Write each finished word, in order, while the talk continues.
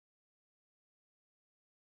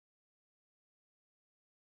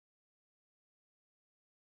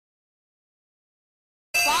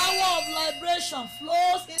Liberation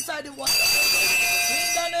flows inside the water.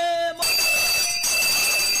 In the name of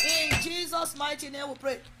in Jesus' mighty name we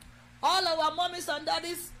pray. All our mommies and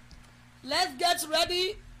daddies, let's get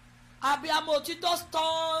ready. Abiyamo Otito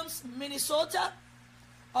Storms, Minnesota,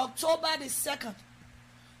 October the 2nd.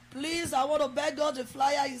 Please, I want to beg God, the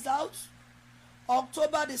flyer is out.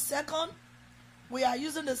 October the 2nd. We are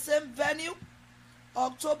using the same venue.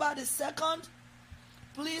 October the 2nd.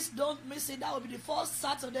 Please don't miss it. That will be the first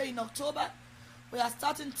Saturday in October. We are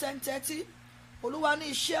starting 10:30. Olúwa ní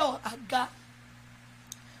iṣẹ́ àga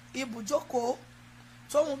ibùjókòó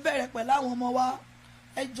tó ń bẹ̀rẹ̀ pẹ̀lú àwọn ọmọ wa.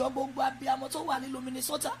 Ẹ jọ̀ọ́ gbogbo abiyamọ tó wà nílùú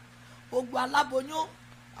Minnesota. Gbogbo aláboyún.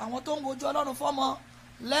 Àwọn tó ń wojú Ọlọ́run fọ́mọ.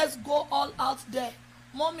 Let's go all out there.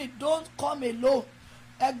 Mommy, don't come alone.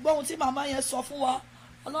 Ẹgbọ́n ohun tí màmá yẹn sọ fún wa.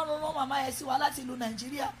 Ọlọ́run rán màmá yẹn sí wa láti ìlú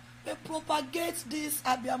Nàìjíríà. We propagate this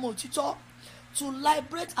abiyamọ òtítọ́ to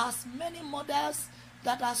liberate as many mothers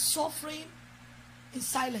that are suffering in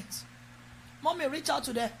silence. Mommy, reach out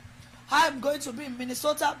to them. I am going to be in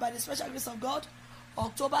Minnesota by the special grace of God,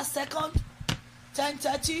 October 2nd,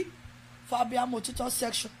 10:30 for abiyamọ òtítọ́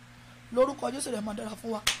section. Lórúkọ Jésù rẹ̀ máa dára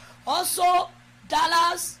fún wa. Also,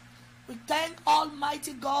 Dallas, we thank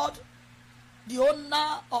Almighty God, the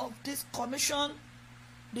owner of this commission,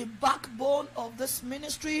 the backbone of this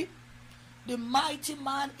ministry, the mighty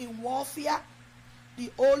man in warfare, the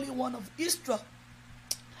Holy One of Israel.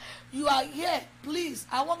 You are here, please.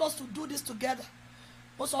 I want us to do this together.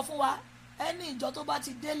 Mo sọ fún wa, ẹni ìjọ tó bá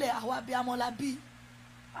ti délé àwa abiyamọ la bí.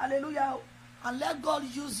 Hallelujah. And let God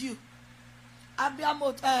use you.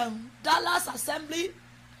 Abiyamọ Dallas Assembly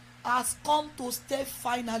has come to stay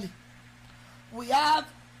finally. We have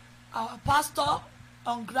our pastor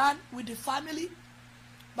on ground with the family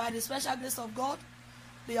by the special grace of God.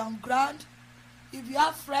 They are on ground. If you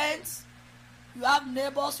have friends, you have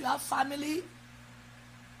neighbors, you have family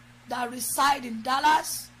that reside in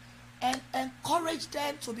Dallas, and encourage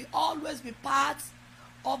them to always be part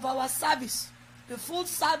of our service. The full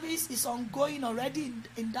service is ongoing already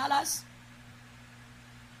in Dallas.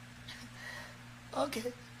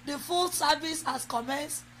 Okay. The full service has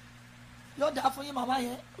commenced. We are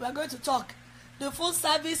going to talk. The full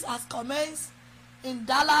service has commenced in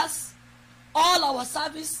Dallas. All our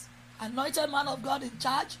service, anointed man of God in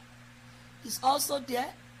charge, is also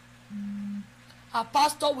there. Our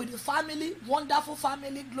pastor with the family, wonderful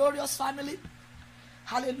family, glorious family.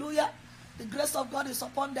 Hallelujah. The grace of God is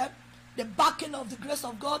upon them. The backing of the grace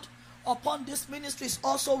of God upon this ministry is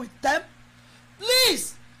also with them.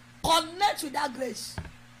 Please connect with that grace.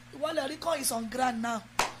 Recon is on ground now.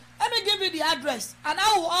 Let me give you the address, and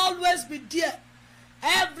I will always be there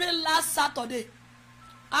every last Saturday.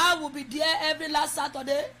 I will be there every last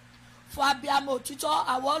Saturday for abiyamọ òtítọ́.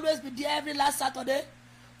 I will always be there every last Saturday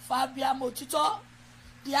for abiyamọ òtítọ́.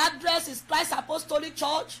 The address is Christ Apostolic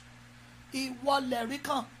Church, Ìwọlẹ̀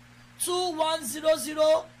Recon,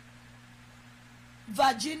 2100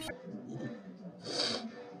 Virginia.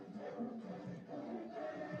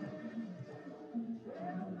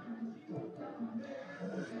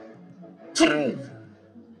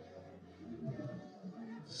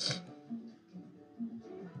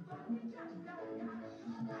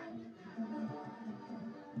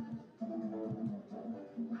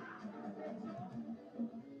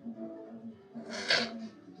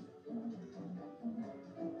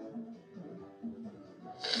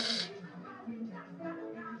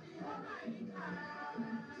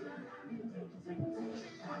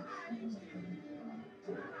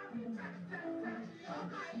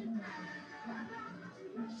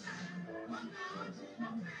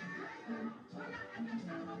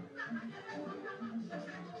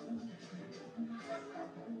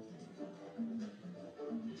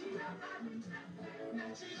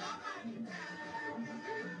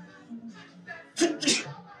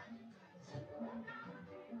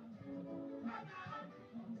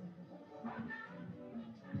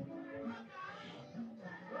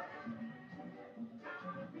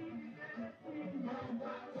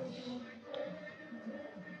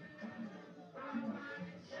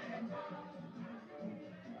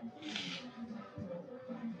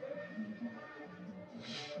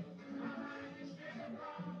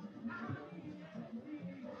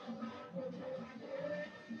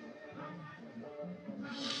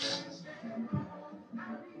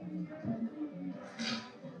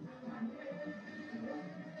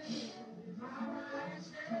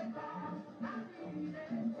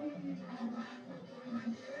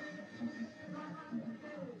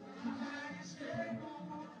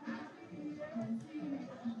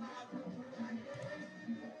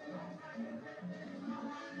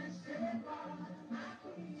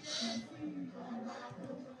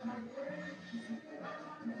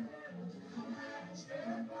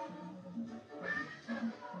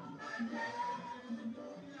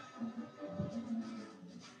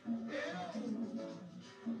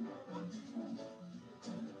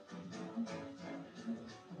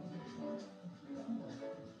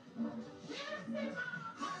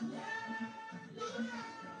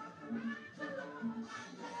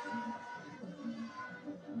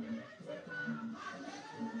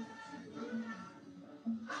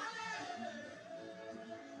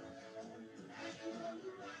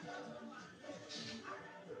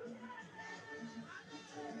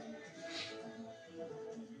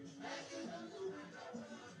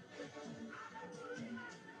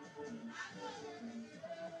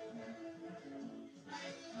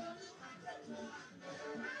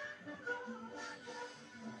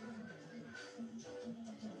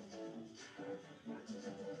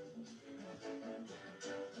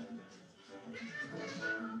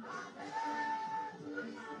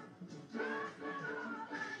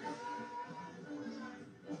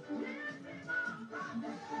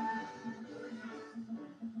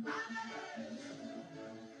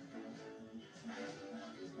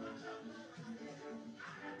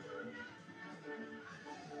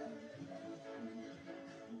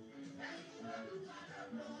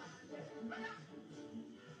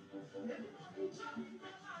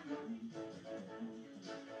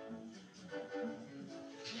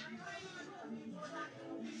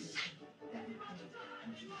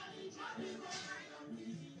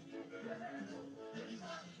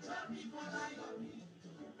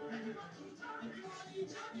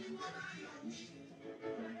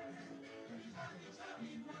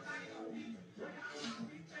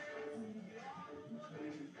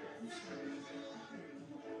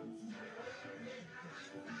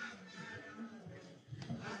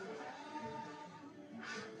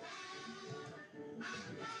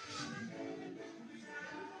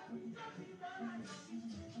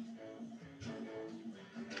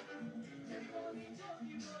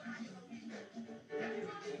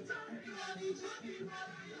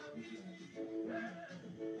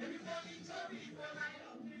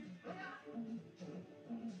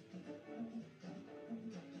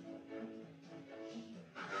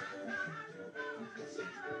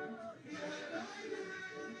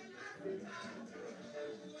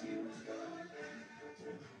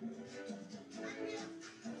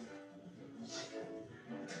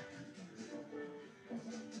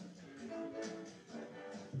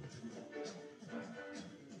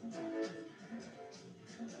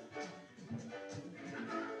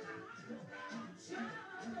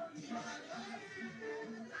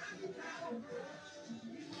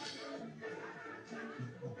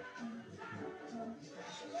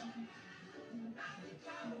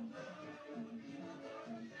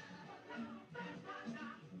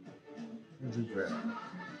 Du verre.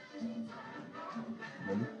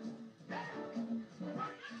 Bon.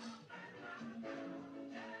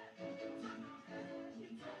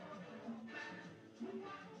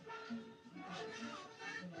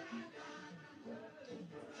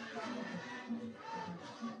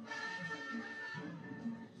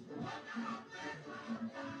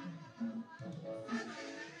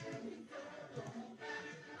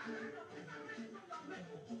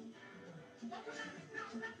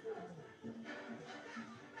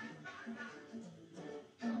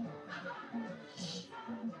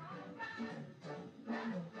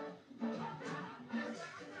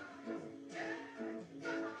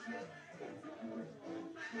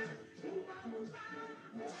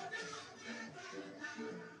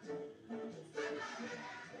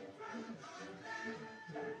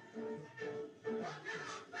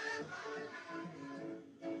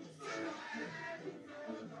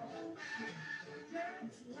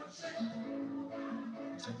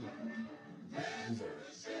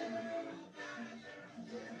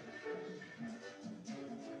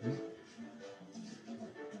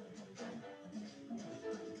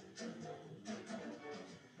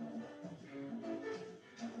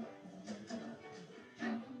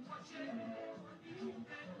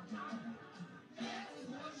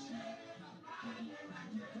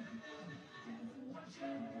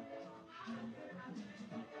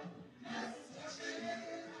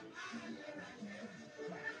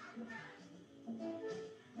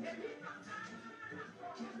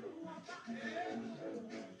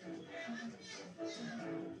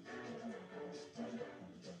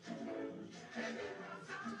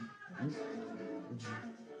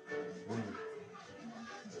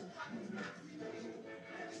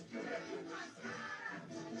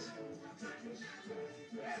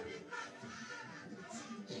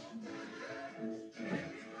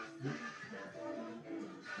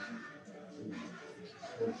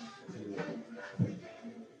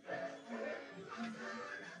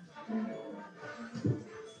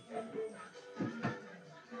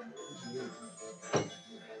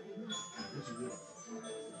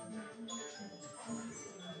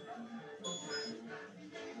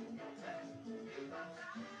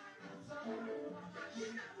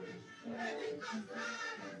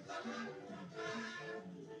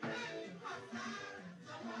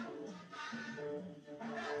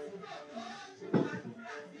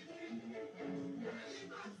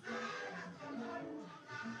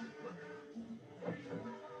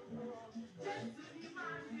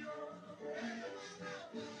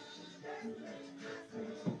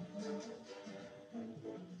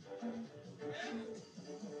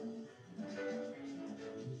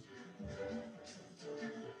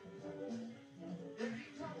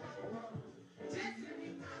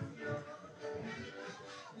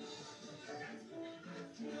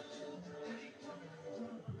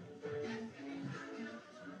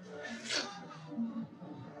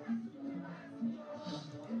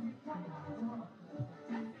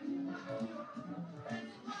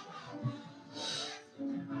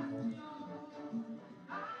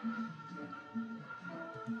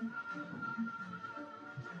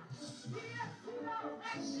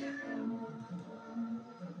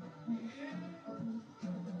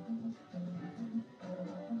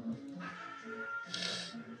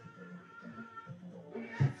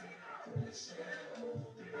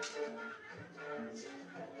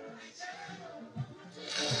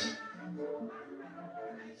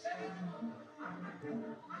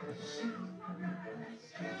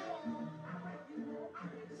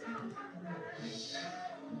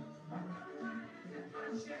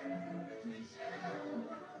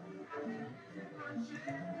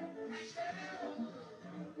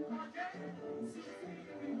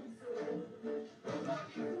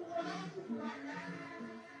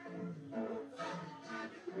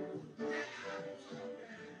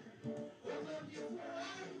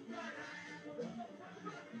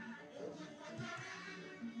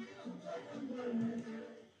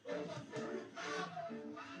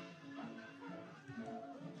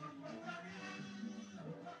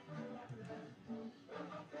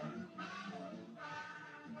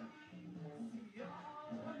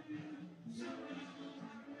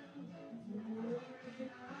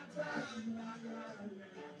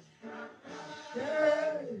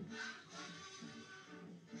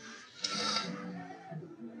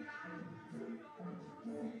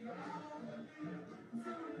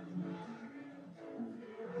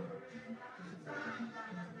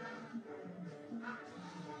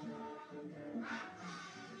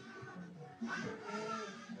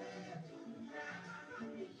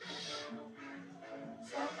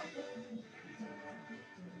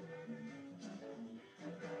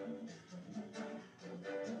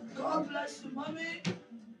 God bless you, mommy.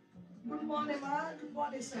 Good morning, man. Good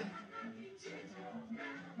morning, sir.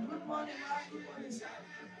 Good morning, man. Good morning, sir.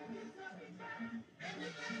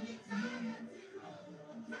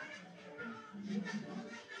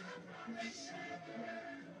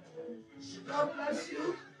 God bless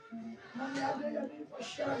you. Mommy, I know you're doing for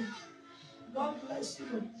sharing. God bless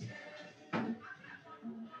you.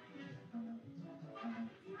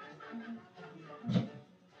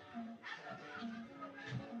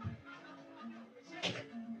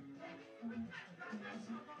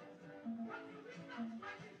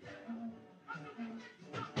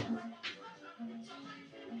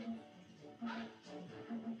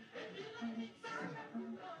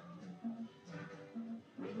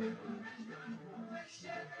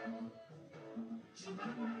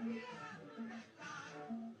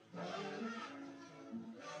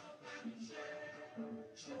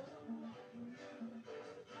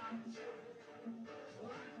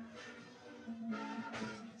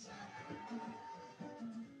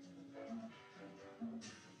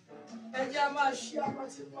 Ẹ jẹ́ a máa ṣí àwọn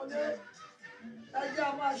tí wọlé. Ẹ jẹ́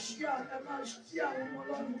a máa ṣí àwọn ọmọ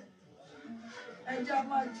Ọlọ́run. Ẹ jẹ́ a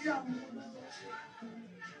máa jí àwọn ọmọ Ọlọ́run.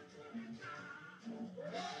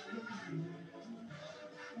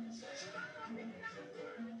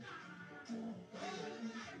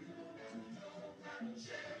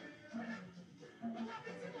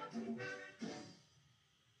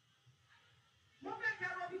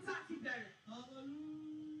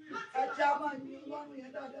 Ẹ jẹ́ a máa yin Ọlọ́run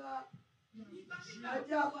yẹn dáadáa. Ẹ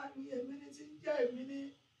jẹ́ a máa yin èmi ní tí ń jẹ́ èmi ní.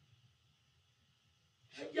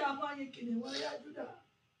 Ẹ jẹ́ a máa yin kìnìún ẹ̀yà Júdà.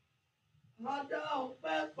 A dá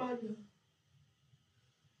ọpẹ́ padà.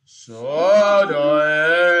 Sọ́dọ̀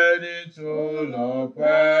ẹni tó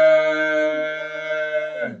lọ́pẹ́,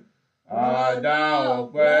 a dá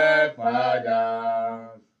ọpẹ́ padà.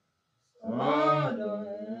 Sọ́dọ̀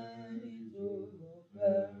ẹni tó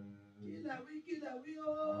lọ́pẹ́, Kílẹ̀ wí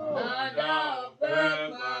o. A dá ọpẹ́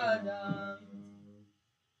padà.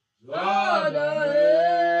 Sọ́dọ̀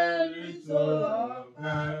ẹni tó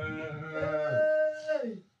lọ́pẹ́,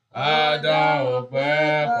 a dá ọpẹ́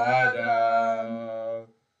padà.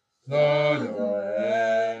 Sọ́dọ̀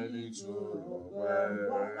ẹni tó lọ́pẹ́.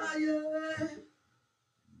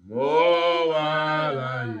 Mo wà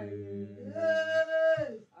láyé.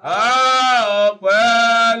 Ọpẹ́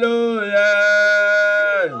ló yẹ.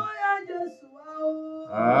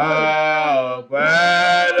 Ọpẹ́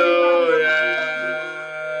ló yẹ.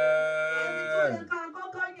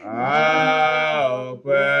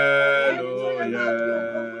 Ọpẹ́ ló yẹ.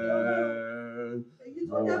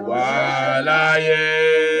 Mo wà láyé.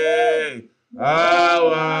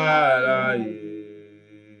 Àwa láyé.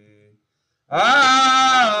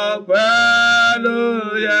 Ọpẹ́ ló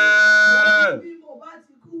yẹ.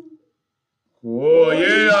 Kò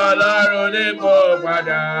yé Ọlọ́run nípò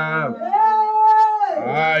padà.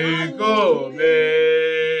 Àìkú mi.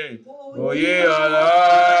 Kò yé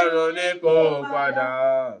Ọlọ́run nípò padà.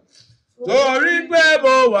 Torí pé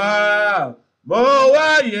mo wá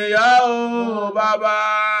yèyá o bàbá.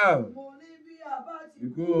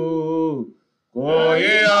 Ikú. Kò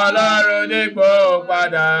yé Ọlọ́run nípò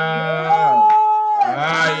padà.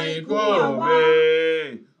 Àìkú mi.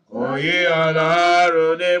 Kò yé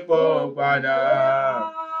Ọlọ́run nípò padà.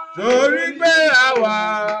 Torí pé àwa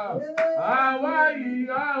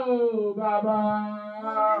ìyá o bàbá.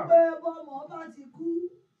 Pé bọ́mọ bá ti kú,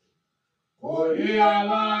 kò yí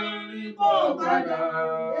Ọlọ́run nípò padà.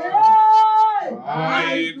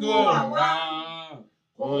 Àìkú àwa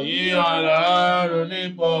kò yí Ọlọ́run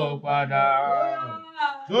nípò padà.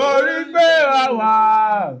 Torí pé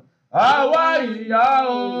àwa ìyá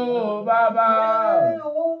o bàbá.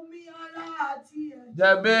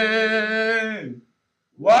 Jẹ̀bi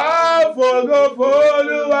wá fògo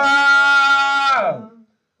f'Olúwa.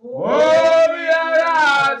 Omi ara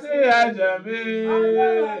àti ẹ̀jẹ̀ mi.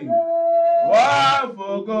 Wá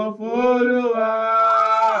fògo f'Olúwa.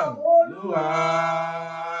 Olúwa.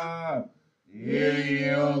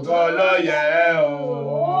 Ìyìn ògo ló yẹ o.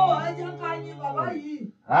 Ẹ jẹ́ ká yìn bàbá yìí.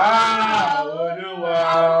 Olúwa.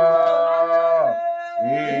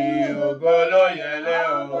 Ìyìn ògo ló yẹ lẹ́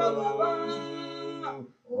o.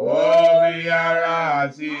 Omi ara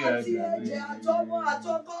àti ẹ̀jẹ̀ mi. Àtọmọ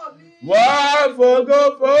àtọkọ mi. Wá fògo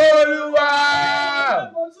f'Olúwa.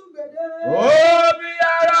 Omi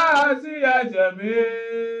ara àti ẹ̀jẹ̀ mi.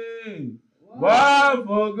 Wá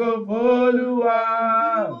fògo f'Olúwa.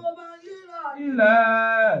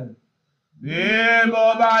 Ilẹ̀ bí mo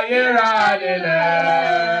bá yíra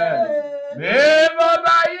nílẹ̀. Bí mo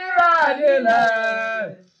bá yíra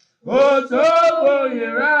nílẹ̀. Kò tó bóyá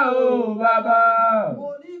rẹ̀ o bàbá.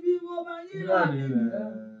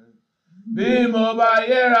 Bí mo bá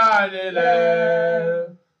yíra nílẹ̀.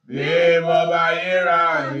 Bí mo bá yíra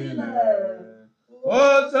nílẹ̀. Kò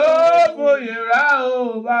tó bóyá rẹ̀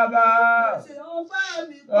o bàbá.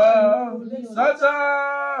 Sọ́tọ̀.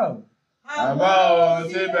 Àmọ́ ohun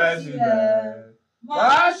síbẹ̀síbẹ̀.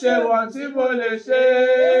 Má ṣe wọ̀n tí mo lè ṣe.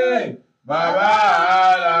 Bàbá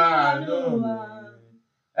aláàánú mi.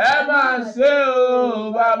 Ẹ máa ṣe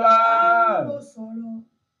o bàbá.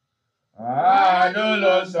 Àánú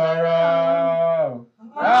ló sọ̀rọ̀.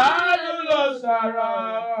 Àánú ló sọ̀rọ̀.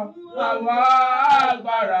 Àwa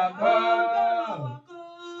agbára kan.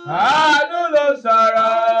 Àánú ló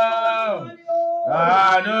sọ̀rọ̀.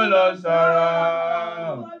 Àánú ló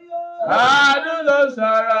sọ̀rọ̀. Àánú ló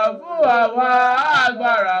sọ̀rọ̀ fún àwa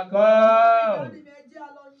agbára kan.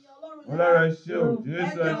 Ọlọ́run ẹ ṣé o,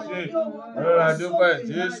 Jésù ẹ ṣé, Ọlọ́run a dúpẹ́,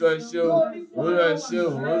 Jésù ẹ ṣé o, Olúwa ẹ ṣé o,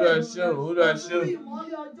 Olúwa ẹ ṣé o, Olúwa ẹ ṣé o.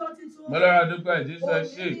 Ọlọ́run a dúpẹ́, Jésù ẹ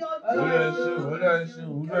ṣé, Olúwa ẹ ṣé o, Olúwa ẹ ṣé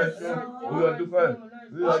o, Olúwa ẹ ṣé o, Olúwa dúpẹ́,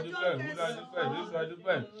 Olúwa dúpẹ́, Olúwa dúpẹ́, Jésù a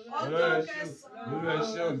dúpẹ́, Ọlọ́run ẹ ṣé o, Olúwa ẹ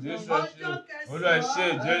ṣé o, Jésù ẹ ṣé o, Olúwa ẹ ṣé,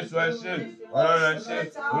 Jésù ẹ ṣé, Ọlọ́run ẹ ṣé,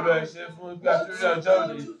 Olúwa ẹ ṣé fún gbà sórí ọjọ́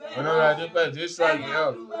òní, Ọlọ́run a dúpẹ́, Jésù a yìn ọ́,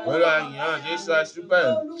 Olúwa a yìn ọ́, Jésù a dúpẹ́.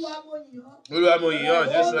 Olúwa mo yìn ọ́,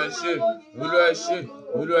 Jésù ẹ ṣé, Olúwa ẹ ṣé,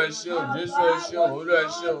 Olúwa ẹ ṣé o, Jésù ẹ ṣé o, Olúwa ẹ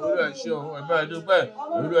ṣé o, Olúwa ẹ ṣé o, ẹ máa dúpẹ́,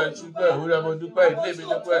 Olúwa ẹ dúpẹ́, Olúwa mo dúpẹ́, ilé mi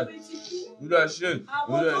dúpẹ́. Olúwa ṣé,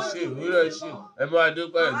 Olúwa ṣé, Olúwa ṣé, ẹ máa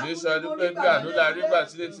dúpẹ́, Jésù a dúpẹ́ bí àánú la rí gbà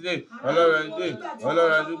tílétílé, Ọlọ́run ẹ dé,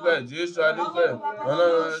 Ọlọ́run a dúpẹ́, Jésù a dúpẹ́,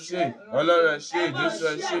 Ọlọ́run ẹ ṣé, Ọlọ́run ẹ ṣé, Jésù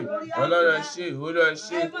ẹ ṣé, Ọlọ́run ẹ ṣé, Olúwa ẹ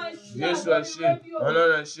ṣé, Jésù ẹ ṣé,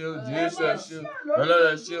 Ọlọ́run ẹ ṣé o, Jésù ẹ ṣé o,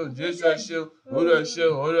 Ọlọ́run ẹ ṣé o, Jésù ẹ ṣé o, Olúwa ẹ ṣé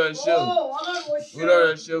o, Olúwa ẹ ṣé o, Olúwa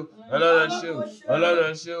ẹ ṣé o, Ọlọ́run ẹ ṣé o, Ọlọ́run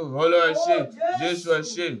ẹ ṣé o, Olúwa ẹ ṣé, Jésù ẹ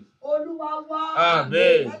ṣé. Olúwa wá.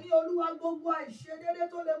 Àmín. Ẹni Olúwa gbogbo àìṣedédé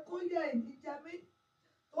tó lè kó yẹ ìní jẹ mí,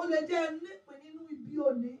 tó lè jẹ́ nípìn nínú ibi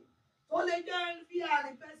òní, tó lè jẹ́ fi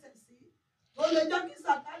àrìn fẹsẹ̀ sí, tó lè jẹ́ kí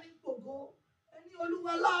Sátánì gbògo. Ẹni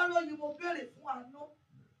Olúwa láàárọ̀ yìí mo béèrè fún àánú,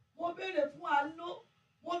 mo béèrè fún àánú,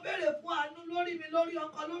 mo béèrè fún àánú lórí mi, lórí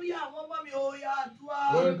ọkọ, lórí àwọn ọmọ mi, ó yá àdúrà.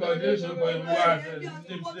 Lórúkọ Jésù pẹ̀lú wa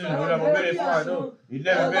ìlera mo béèrè fún àánú,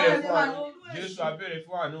 ilé mi béèrè fún àánú, Jésù a béèrè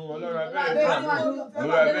fún àánú, Ọlọ́run a béèrè fún àánú,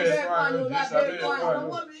 Olúwa a béèrè fún àánú, Jésù a béèrè fún àánú,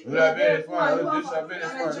 Olúwa a béèrè fún àánú, Jésù a béèrè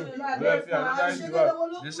fún àánú, Olúwa fi àánú dáríjì wá,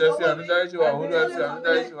 Jésù fi àánú dáríjì wá, Olúwa fi àánú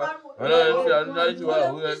dáríjì wá, Ọlọ́run fi àánú dáríjì wá,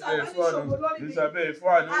 Olúwa fi béèrè fún àánú, Jésù a béèrè fún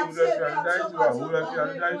àánú, Olúwa fi àánú dáríjì wá, Olúwa fi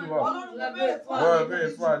àánú dáríjì wá, Ọlọ́run béèrè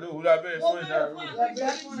fún àánú, Olúwa béèrè fún ìdáríjì,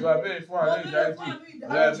 Olúwa béèrè fún àánú ìdáríjì,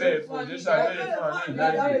 Olúwa béèrè fún, Jésù a béèrè fún àánú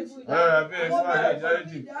ìdáríjì, Ọlọ́run a béèrè fún àánú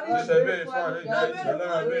ìdáríjì, Jésù a béèrè fún àánú ìdáríjì,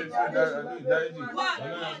 Ọlọ́run a béèrè fún àánú ìdáríjì,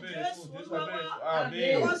 Ọlọ́run a béèrè fún, Jésù a béèrè fún,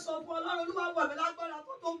 àmín. Wọ́n sọ fún Ọlọ́run, Olúwa wọ̀ mí lágbára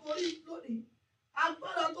tó tó borí lónìí,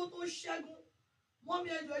 agbára tó tó ṣẹ́gun. Mọ́mí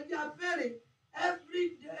ẹjọ́ ẹjẹ́ abẹ́rẹ́, every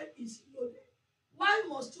day is loaded. Why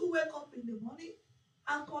must you wake up in the morning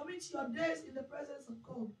and commit your days in the presence of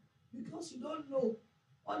God? Because you don't know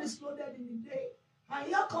what is loaded in the day. And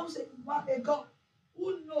here comes a God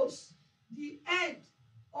who knows the end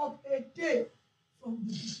of a day from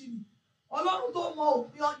the beginning. Ọlọ́run tó mọ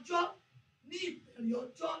òpin ọjọ́ ní ìbẹ̀rẹ̀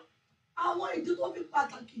ọjọ́. Àwọn ìdí tó fi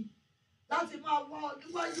pàtàkì láti máa wá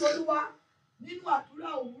níwájú Olúwa nínú àdúrà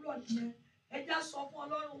òwúrọ̀ nìyẹn. Ẹ já sọ fún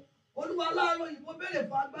Ọlọ́run, Olúwa láàárọ̀ yìí mo béèrè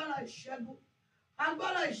fún agbára ìṣẹ́gun.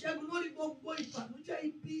 Agbára ìṣẹ́gun lórí gbogbo ìbànújẹ́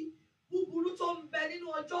ibi búburú tó ń bẹ nínú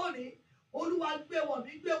ọjọ́ òní. Olúwa gbé wọn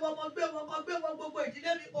mi, gbé wọn mọ, gbé wọn kọ, gbé wọn gbogbo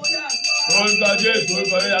ìdílé mi, ó yá àdúrà. Orúkọ Jésù,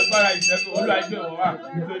 orúkọ Jésù, agbára ìṣẹ́gun, Olúwa gbé wọn wá.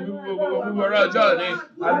 Nítorí gbogbo ọ̀rọ̀ ọjọ́ òní,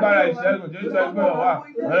 agbára ìṣẹ́gun, Jésù gbé wọn wá.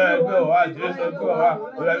 Olúwa gbé wọn wá, Jésù gbé wọn wá.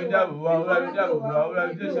 Olúwa mi dáàbò wá, Olúwa mi dáàbò wá, Olúwa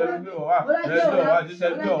mi Jésù gbé wọn wá. Olúwa gbé wọn wá, Jésù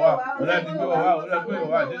gbé wọn wá. Olúwa mi gbé wọn wá, Olúwa gbé wọn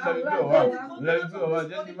wá, Jésù gbé wọn wá. Olúwa mi gbé wọn wá,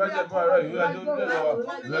 Jésù má jẹ́ fún ọ̀rọ̀ yìí, Olúwa tó gbé wọn wá.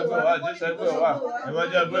 Olúwa gbé wọn wá, Jésù gbé wọn wá. Ẹ má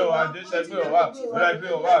jẹ́ gbé wọn wá, Jésù gbé wọn wá. Olúwa gbé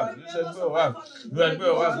wọn wá, Jésù gbé wọn wá. Olúwa gbé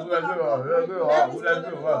wọn wá, Olúwa gbé wọn wá, Olúwa gbé wọn wá, Olúwa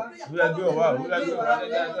gbé wọn wá. Olúwa gbé wọn wá, Olúwa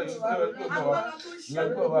gbé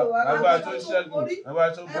wọn wá. Agbára tó ṣẹ́gun, agbára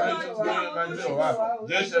tó borí tó gbé máa gbé wá.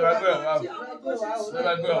 Jésù máa gbé wá.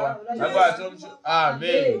 Máa gbé wá. Agbára tó ń ṣe.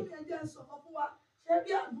 Àmín. Ṣé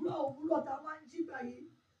bí àdúrà òwúrọ̀ tá a máa ń jí gbà yìí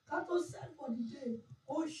ká tó send for the day ó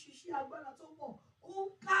ń ṣiṣẹ́ agbára tó pọ̀ ó ń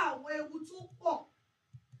ká àwọn ewu tó pọ̀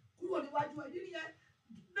kúrò níwájú ẹ̀ nínú yẹn.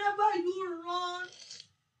 Never you run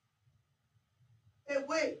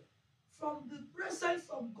away from the presence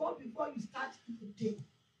of God before you start the day.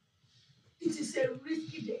 It is a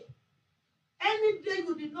risky day. Any day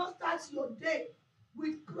you did not start your day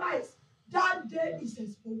with Christ, that day is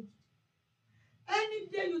exposed. Any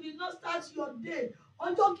day you did not start your day,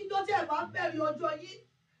 ọjọ́ kí ló tẹ̀ bá bẹ̀rẹ̀ ọjọ́ yìí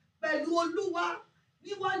pẹ̀lú Olúwa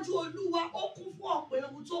níwájú Olúwa ó kún fún ọ̀pọ̀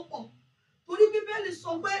ewu tó pọ̀. Torí Bíbélì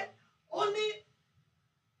sọ pé ó ní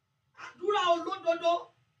àdúrà olódodo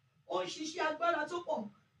ó ń ṣiṣẹ́ agbára tó pọ̀.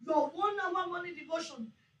 Your 1 hour morning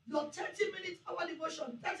devotion, your 30-minute hour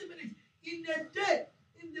devotion, 30 minutes in a day,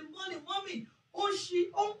 in the morning, ó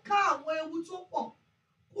ń ká àwọn ewu tó pọ̀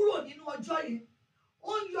kúrò nínú ọjọ́ yẹn.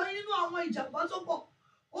 Ó ń yọ nínú àwọn ìjàmbá tó pọ̀.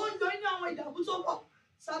 Ó ń yọ nínú àwọn ìdààmú tó pọ̀.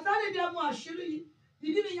 Sátánì dẹ̀ mọ̀ àṣírí yìí.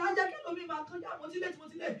 Ìdí nìyẹn á jẹ́ kí lómi máa kọjá motílé.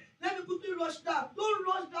 Let me quickly rush down. Don't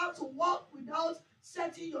rush down to work without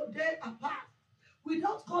setting your day apart,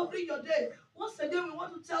 without covering your day. Once again, we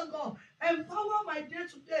want to tell God, empower my day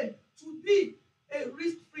today to be a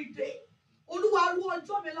risk-free day. Olúwa rú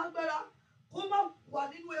ọjọ́ mi lágbára kó má wà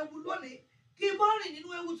nínú ewu lónìí. Kí n má rìn nínú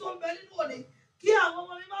ewu tó ń bẹ nínú òní. Kí àwọn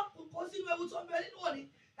ọmọ mi má kó sínú ewu tó ń bẹ nínú òní.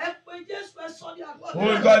 Ẹ pé Jésù ẹ sọ ní àdúrà.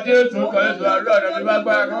 Orúkọ Jésù, orúkọ Jésù, àrùn ọ̀nà mi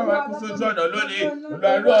lágbára kí wọ́n máa kú sójú ọ̀nà lónìí.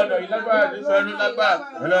 Olúwa ọ̀nà yìí lágbára, Jésù ẹrú lágbára.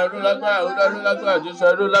 Olúwa lágbára, Olúwa lágbára, Jésù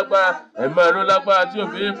ẹrú lágbára. Ẹ̀mọ́ ẹrú lágbára tí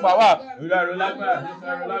òfin pa wá. Olúwa lágbára, Jésù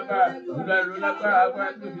ẹrú lágbára. Olúwa lágbára,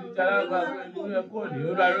 agbára tí òfin jẹ́ alágbára nínú ẹ̀kọ́ òní.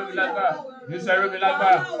 Olúwa mi lágbára, Jésù ẹrú mi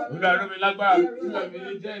lágbára. Olúwa mi lágbára, tí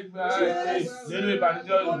òfin jẹ́ ìgbà ẹ̀ṣẹ̀ nínú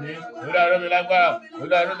ìbànújẹ́ òní. Olúwa mi lágbára,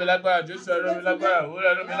 Olúwa mi lágbára, Jésù ẹrú mi lágbára.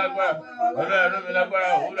 Olúwa mi lágbára, Olúwa mi lágbára,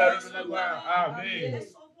 Olúwa mi lágbára. Amen.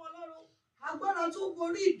 Agbára tó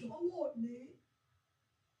borí ìdánwò ní.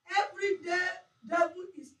 Every day, devil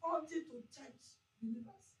is hunting to tempt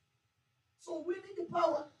believers. So we need the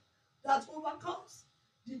power that overcomes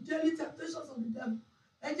the daily temptations of the devil.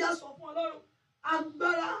 Ẹ jẹ́ sọ fún Ọlọ́run,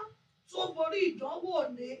 agbára tó borí ìdánwò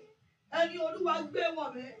ní. Ẹni Olúwa gbé wọ̀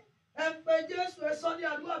mí. Orúkọ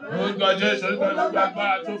Jésù, orúkọ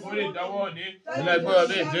agbára tó borí ìdánwò ní. Olúwa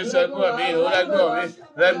mi, Jésù ẹgbẹ́ mi, Olúwa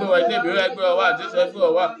mi wá ilé mi, Olúwa wá, Jésù ẹgbẹ́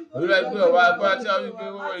wá, Olúwa wá, agbára tí a fi gbé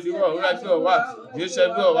owó ìdíwọ̀, Olúwa wá, Jésù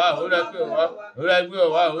ẹgbẹ́ wá, Olúwa wá, Olúwa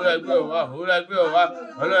wá, Olúwa wá,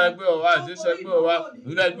 Olúwa wá, Jésù ẹgbẹ́ wá,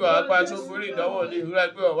 Olúwa wá, agbára tó borí ìdánwò ní.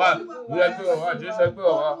 Olúwa wá, Jésù ẹgbẹ́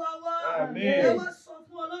wá. Àmín.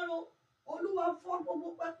 Olúwa fọ́ gbogbo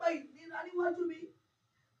pẹpẹ ìnira níwájú mi.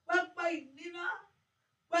 Pẹpẹ ìnira,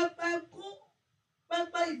 pẹpẹ ẹkún,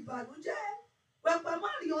 pẹpẹ ìbànújẹ́, pẹpẹ má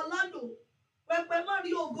rí ọlá lò, pẹpẹ má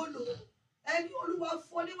rí ògo lò. Ẹni Olúwa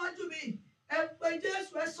fọ́ níwájú mi. Ẹ pé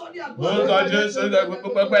Jésù ẹ sọ ní àgbọ̀. Orúkọ Jésù, gbogbo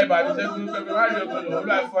pẹpẹ ìbànújẹ́ fún pẹpẹ má rí ògo lò.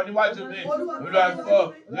 Olúwa fọ́ níwájú mi. Olúwa fọ́,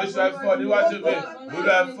 Jésù ẹ fọ́ níwájú mi.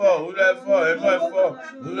 Olúwa fọ́, ẹ̀mọ́ ẹ fọ́.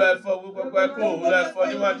 Olúwa fọ́ gbogbo pẹpẹ ẹkún. Olúwa fọ́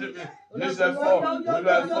níwájú mi. Jésù ẹ fọ́,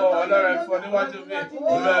 Olúwa fọ́, Ọlọ́run ẹ fọ́ níwájú mi.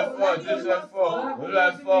 Olúwa fọ́, Jésù ẹ fọ́, Olúwa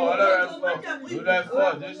fọ́, Ọlọ́run ẹ fọ́. Olúwa fọ́,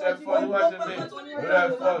 Jésù ẹ fọ́ níwájú mi. Olúwa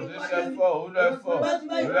fọ́, Jésù ẹ fọ́, Olúwa fọ́,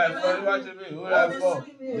 Olúwa fọ́ níwájú mi. Olúwa fọ́,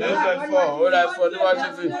 Jésù ẹ fọ́, Olúwa fọ́ níwájú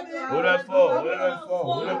mi. Olúwa fọ́, Olúwa fọ́,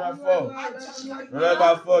 Olúwa máa fọ́. Olúwa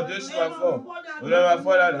máa fọ́, Jésù máa fọ́. Olúwa máa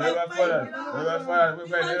fọ́ dànù, Olúwa máa fọ́ dànù, Olúwa máa fọ́ dànù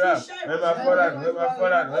pípẹ́ ìlera. Olúwa máa fọ́ dànù, Olúwa máa fọ́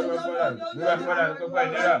dànù, Olúwa máa fọ́ dànù, Olúwa máa fọ́ dànù pípẹ́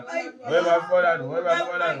ìlera. Olúwa máa fọ́ dànù, Olúwa máa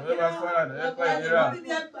fọ́ dànù, Olúwa máa fọ́ dànù ẹ̀kọ́ ìlera.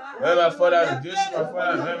 Olúwa máa fọ́ dànù, Jésù máa fọ́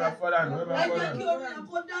dànù, Olúwa máa fọ́ dànù, Olúwa máa fọ́ dànù.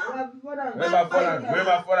 Olúwa máa fọ́ dànù, Olúwa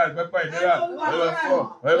máa fọ́ dànù pípẹ́ ìlera. Olúwa máa fọ́,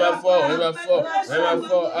 Olúwa máa fọ́, Olúwa máa fọ́, Olúwa máa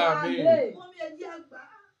fọ́. Àmín.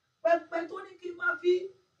 Pẹpẹ tó ní kí n máa fi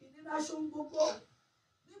ìnira ṣohun gbogbo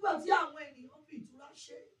nígbà tí àwọn ènìyàn fi ìtura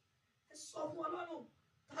ṣe. Ẹ sọ fún Ọlọ́run,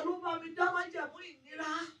 ta ló bá mi dá májẹ̀mú ìnira?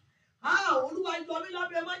 Olúwa yọ mí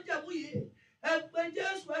lábẹ́ májẹ̀mú yìí. ẹ pé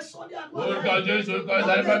Jésù ẹ sọ ní àdúrà. Orúkọ Jésù, orúkọ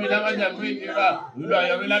ìsàlẹ̀ mi lábẹ́ májẹ̀mú ìnira. Olúwa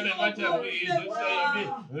yọ mí lábẹ́ májẹ̀mú ìdúsí ẹyọ mi.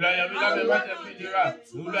 Olúwa yọ mí lábẹ́ májẹ̀mú ìnira.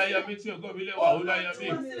 Olúwa yọ mí tí ògo mi lè wà. Olúwa yọ mí.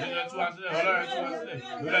 Olúwa tú wa sílẹ̀. Ọlọ́run tú wa sílẹ̀.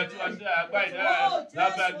 Olúwa tú wa sílẹ̀. Àgbá ìdára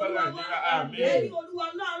lábẹ́ agbára ìnira. Àmín. Èyí Olúwa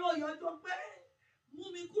láàárọ̀ ìyọjọ́ pé mú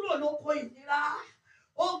mi kúrò lóko ìnira.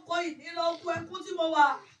 Oko ìnira, oko ẹkún tí mo wà.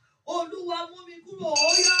 Olúwa mú mi kúrò. Ó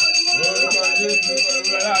yá orúkọ Jésù,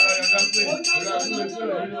 orúkọ láàárọ̀ ìyọjọ́ pé Olúwa mú mi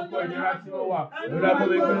kúrò nínú oko ìnira tí mo wà. Olúwa mú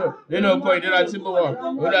mi kúrò nínú oko ìnira tí mo wà.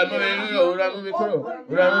 Olúwa mú mi kúrò. Olúwa mú mi kúrò.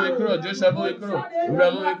 Olúwa mú mi kúrò. Jésù mú mi kúrò. Olúwa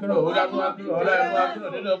mú mi kúrò. Olúwa mú wa kúrò. Olúwa mú wa kúrò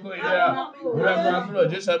nínú oko ìnira. Olúwa mú wa kúrò.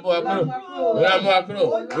 Jésù mú wa kúrò. Olúwa mú wa kúrò.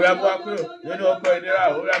 Olúwa mú wa kúrò nínú oko ìnira.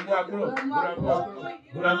 Olúwa mú wa kúrò. Olúwa mú wa kúrò.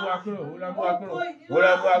 Olúwa mú wa kúrò. Olúwa mú wa kúrò.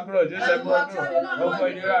 Olúwa mú wa kúrò. Jésù mú wa kúrò. Oko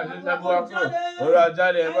ìnira. Jésù mú wa kúrò. Olúwa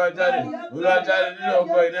jáde, ẹ máa jáde. Olúwa jáde nínú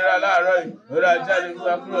oko ìnira láàárọ̀ yìí. Olúwa jáde mú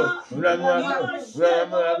wa kúrò. Olúwa mú wa kúrò. Olúwa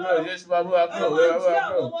mú wa kúrò. Jésù máa mú wa kúrò. Olúwa mú wa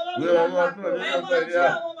kúrò. Olúwa mú wa kúrò nínú oko ìnira.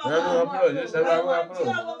 Olúwa mú wa kúrò. Jésù máa mú wa kúrò.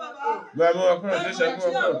 Olúwa mú wa kúrò. Jésù mú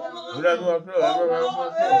wa kúrò. Olúwa mú wa kúrò.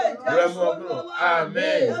 Olúwa mú wa kúrò.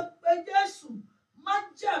 Àmín. Ẹ Jésù má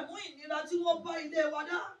jẹ̀mú ìnira tí wọ́n bá ilé wa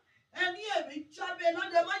dá. Ẹni èmi jábẹ́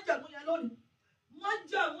ládẹ́ má jẹ̀mú yẹn lónìí. Má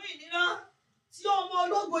jẹ̀mú ìnira tí ọmọ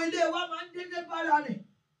ológo ilé wa máa ń dédé bára rẹ̀.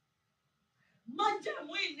 Má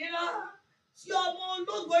jẹ̀mú ìnira tí ọmọ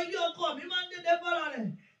ológo ilé ọkọ mi máa ń dédé bára rẹ̀.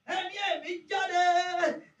 Ẹni èmi jáde,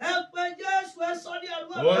 ẹ pé Jésù ẹ sọ ní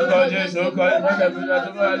àdúrà. Orúkọ Jésù, orúkọ ìmọ̀jẹ̀mí náà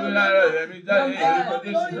tó bá wà lórí láàárọ̀ ẹ̀mí jáde, orúkọ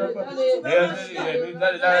Jésù lọ́pọ̀. Ẹ̀mí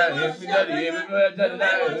jáde lára, ẹ̀mí jáde, ẹ̀mí ló jáde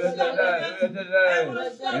lára, ẹ̀mí jáde lára, ẹ̀mí jáde lára,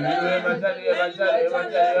 ẹ̀mí ló máa jáde, ẹ̀ máa jáde, ẹ̀ máa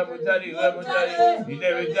jáde, ẹ̀ máa jáde, ẹ̀ máa jáde, ìdè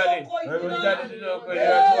mi jáde, ẹ̀ máa jáde nínú ọkọ̀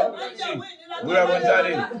ìyá tí wọ́n kúrò sí. Wúrà mo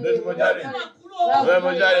jáde, lóṣù mo jáde. Wúrà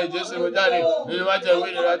mo jáde, Jésù mo jáde, nínú má jẹ́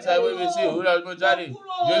wíìnì láti àwé mi sí, wúrà mo jáde,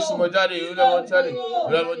 Jésù mo jáde, wúrà mo jáde,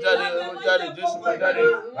 wúrà mo jáde, wúrà mo jáde, Jésù mo jáde,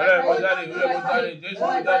 wúrà mo jáde, wúrà mo jáde, Jésù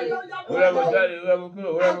mo jáde, wúrà mo jáde, wúrà mo kúrò,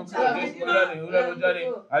 wúrà mo kúrò, Jésù mo jáde, wúrà mo jáde,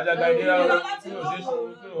 àjàgà ìdíra wúrà mo kúrò, Jésù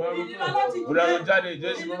mo kúrò, wúrà mo kúrò, wúrà mo jáde,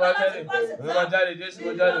 Jésù mo máa jáde, wúrà mo jáde, Jésù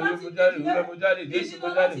mo jáde, wúrà mo jáde, wúrà mo jáde, Jésù mo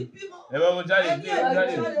jáde, ẹ̀mọ́ mo jáde, ìdílé mi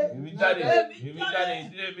jáde, èmi jáde, èmi jáde,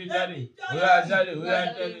 ìdílé mi jáde, wúrà jáde, wúrà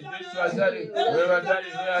jáde, Jésù wa jáde, wúrà jáde,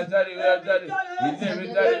 wúrà jáde, wúrà jáde, ìdílé mi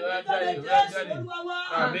jáde, wúrà jáde, wúrà jáde,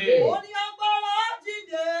 àmín.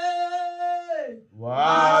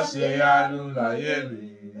 Wá ṣe àánú láyé mi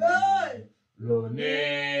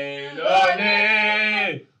lónìí,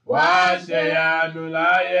 lónìí, wá ṣe àánú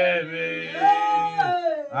láyé mi.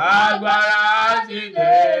 Agbára ti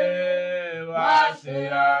dé, wá ṣe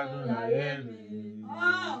àánú láyé mi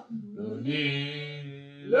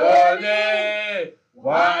lónìí, lónìí,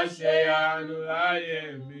 wá ṣe àánú láyé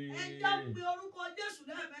mi. Ẹ jẹ́ pé orúkọ Jésù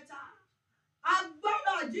lẹ́ẹ̀mẹ́ta.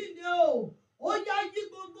 Agbára jíǹde o, ó yá yí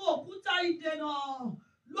gbogbo òkúta ìdènà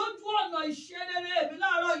lójú ọ̀nà ìṣerere mi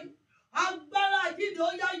láàárọ̀ yìí. Agbára jíǹde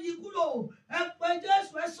ó yá yí kúrò. Ẹ pé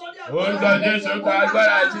Jésù ẹ sọ ní àgbára. Orúkọ Jésù ká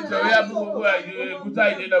agbára jíǹde ó yá mú gbogbo òkúta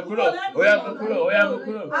ìdènà kúrò. Ó yá mú kúrò, ó yá mú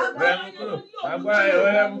kúrò, ó yá mú kúrò. Agbára yẹn ó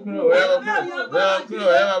yá mú kúrò, ó yá mú kúrò,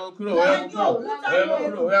 ó yá mú kúrò, ó yá mú kúrò, ó yá mú kúrò, ó yá mú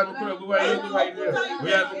kúrò, ó yá mú kúrò gbogbo ayé gbogbo ayé rẹ̀. Ó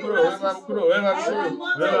yá mú kúrò, ó yá mú kúrò, ó yá mú kúrò,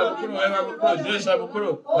 ó yá mú kúrò, ó yá mú kúrò, Jésù mú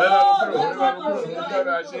kúrò, ó yá mú kúrò, ó yá mú kúrò, lójú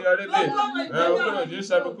ọ̀nà àṣeyọrí dé. Ó yá mú kúrò,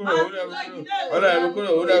 Jésù mú kúrò, ó yá mú kúrò, ó yá mú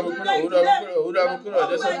kúrò, ó yá mú kúrò, ó yá mú kúrò, ó yá mú kúrò,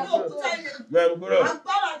 Jésù mú kúrò, ó yá mú kúrò,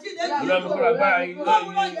 ó yá mú kúrò, agbára yìí ó yá mú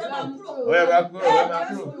kúrò, ó yá mú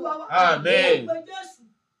kúrò, àmín.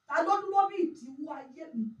 Ta ló dúró bí ìdíwọ́ ayé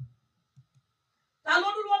mi? Ta ló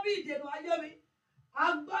dúró bí ìdènà ayé mi?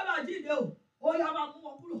 Agbára jíǹde o, ó yá máa mú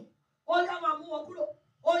wọn kúrò, ó yá máa mú wọn kúrò,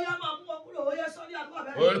 ó yá máa mú wọn kúrò, ó yá sọ ní àdúrà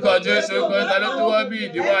bẹ́ẹ̀. Orúkọ Jésù kò ta ló dúró bí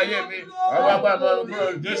ìdíwọ́ ayé mi? Ọba gbà máa mú kúrò,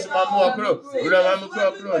 Jésù máa mú wọn kúrò, Olúwa máa mú kúrò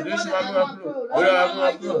kúrò, Jésù máa mú wọn kúrò, Olúwa máa mú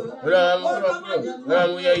wọn kúrò, Olúwa máa mú kúrò kúrò, Olúwa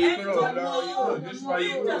mú yẹ yí kúrò, Olúwa máa yí kúrò, Jésù máa yí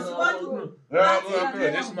kúrò, Olúwa máa mú wọn kúrò,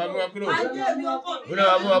 Jésù máa mú wọn kúrò, Olúwa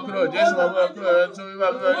máa mú wọn kúrò, Jésù máa mú wọn kúrò, ẹ̀tún mi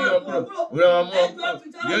máa mú wọn yí wọn kúrò, Olúwa máa mú wọn kúrò,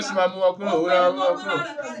 Jésù máa mú wọn kúrò, Olúwa máa mú wọn kúrò,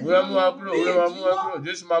 Olúwa mú wọn kúrò, Olúwa máa mú wọn kúrò,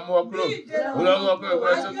 Jésù máa mú wọn kúrò, Olúwa mú wọn kúrò,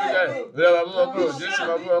 ẹ̀tún mi jáde, Olúwa máa mú wọn kúrò, Jésù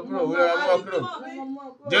máa mú wọn kúrò, Olúwa máa mú wọn kúrò,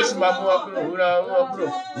 Jésù máa mú wọn kúrò, Olúwa máa mú wọn kúrò,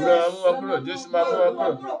 Olúwa máa mú wọn kúrò, Jésù máa mú wọn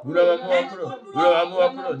kúrò, Olúwa máa mú wọn kúrò, Olúwa máa mú wọn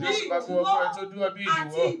kúrò, Jésù máa mú wọn kúrò, ẹ̀tún dúró bí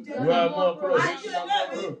ìdíwọ́, Olúwa máa mú wọn kúrò, Jésù máa mú wọn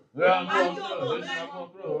kúrò, Olúwa máa mú wọn kúrò, Jésù máa mú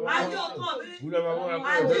wọn kúrò, Olúwa máa mú wọn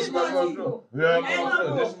kúrò, Jésù máa mú wọn kúrò, Olúwa máa mú wọn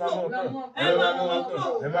kúrò, Jésù máa mú wọn kúrò, Olúwa máa mú wọn kúrò,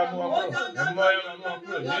 ẹ máa mú wọn kúrò, ẹ máa mú wọn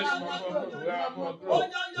kúrò, Jésù máa mú wọn kúrò, Olúwa máa mú wọn kúrò,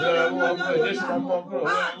 Olúwa máa mú wọn kúrò, Jésù máa mú wọn kúrò,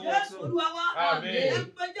 Olúwa máa mú wọn kúrò, àmín. Ẹ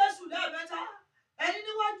pé Jésù lẹ́ẹ̀mẹ́ta, ẹni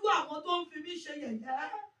níwájú àwọn tó ń fi mí ṣe yẹ̀yẹ́,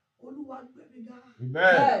 Olúwa gbé mi ga.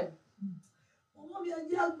 Amen. Ọmọ mi ẹ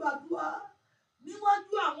jẹ́ àgbàdua,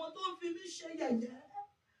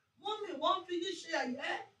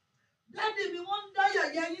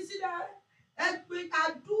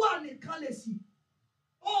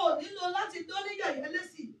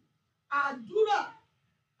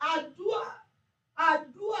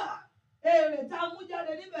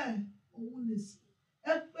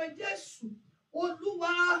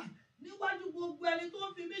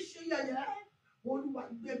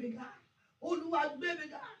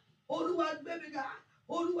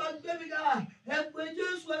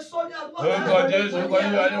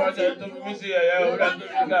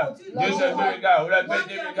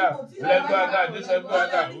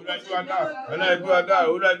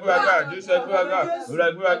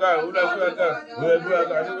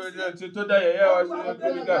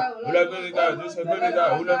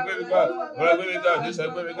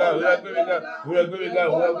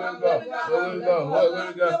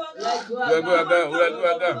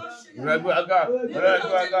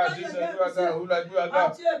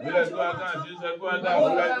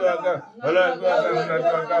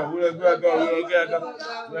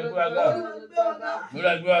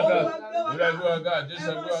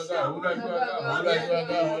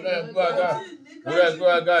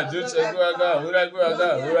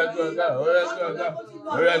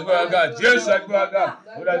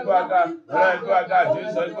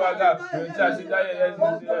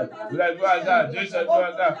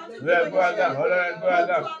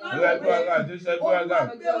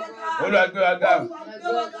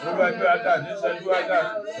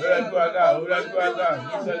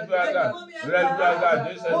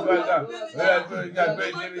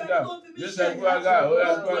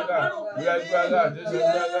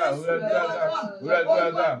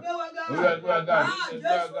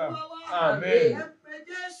 Amen.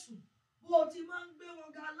 Bó ti máa ń gbé wọn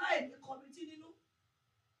ga láì ní kọmitì nínú.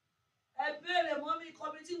 Ẹ béèrè mọ́ mi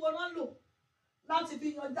kọmitì wọn náà lò láti fi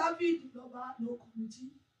yan Dáfídì lọ́ba ló kọmitì.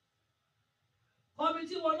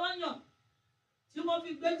 Kọmitì wọn náà yàn tí wọ́n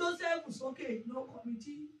fi gbé Jósẹ́fù sókè ló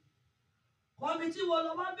kọmitì. Kọmitì wọn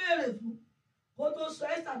lọ wá béèrè fún kó tó sọ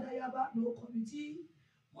Ẹ́sítà dayaba ló kọmitì.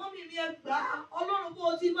 Mọ́mì mi ẹ gbà á, Ọlọ́run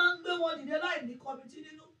bó ti máa ń gbé wọn dìde láì ní kọmitì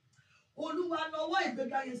nínú. Olúwa nawọ́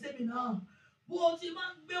ìgbéga yẹn sẹ́mi náà. Bó ti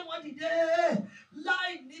máa ń gbé wọn dìde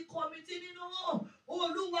láì ní kọmitì nínú.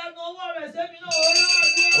 Olúwa nawọ́ rẹ̀ sẹ́mi náà.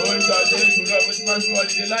 Orúkọ Jésù náà bó ti máa ń gbé wọn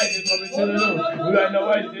dìde láì ní kọmitì nínú. Olúwa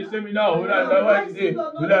nawọ́ ìdíje sẹ́mi náà. Olúwa nawọ́ ìdíje.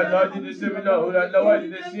 Olúwa nawọ́ ìdíje sẹ́mi náà. Olúwa nawọ́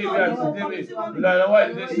ìdíje sí èmi àti tèmi. Olúwa nawọ́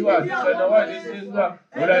ìdíje sí wa. Jésù nawọ́ ìdíje sí wa.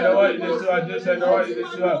 Olúwa nawọ́ ìdíje sí wa. Jésù nawọ́ ìdíje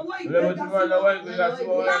sí wa. Olúwa bó ti máa nawọ́ ìgbéga sí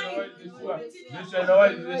wa. Olúwa nawọ́ ìdíje sí wa. Jésù nawọ́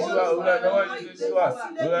ìdíje sí wa. Olúwa nawọ́ ìdíje sí wa.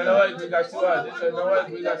 Olúwa nawọ́ ìgbéga sí wa. Jésù nawọ́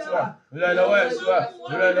ìgbéga sí wa. Olúwa nawọ́ ẹ̀ sí wa.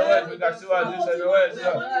 Olúwa nawọ́ ìgbéga sí wa. Jésù nawọ́ ẹ̀ sí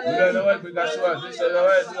wa. Olúwa nawọ́ ìgbéga sí wa. Jésù nawọ́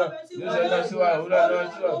ẹ̀ sí wa. Jésù nawọ́ sí wa. Olúwa nawọ́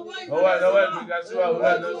sí wa. Olúwa nawọ́ ìgbéga sí wa.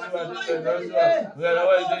 Olúwa nawọ́ sí wa. Jésù nawọ́ sí wa. Olúwa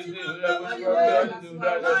nawọ́ ìdíje. Olúwa bó ti máa gbé wọn dìde.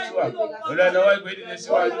 Olúwa nawọ́ sí wa. Olúwa nawọ́ ìgbédìde sí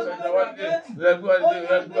wa. Jésù nawọ́ dìde. Olúwa gbé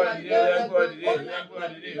wọn dìde. Olúwa gbé wọn dìde. Olúwa gbé wọn dìde. Olúwa gbé wọn dìde. Olúwa gbé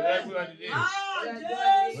wọn dìde. Olúwa gbé wọn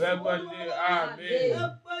dìde.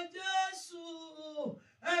 Amen.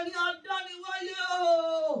 Ẹ̀yin adániwáyé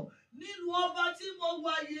o, nílùú ọba tí mo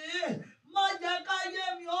wà yìí, má jẹ́ káyé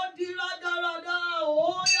mi ó di rádaràda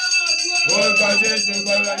o. Orúkọ Jésù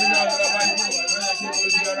gbọ́dọ̀ nínú ọ̀rọ̀ bá yìí wà lọ́dọ̀ kí o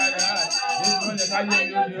di ọ̀rọ̀ dáa. Jésù mọ̀jẹ̀ káyé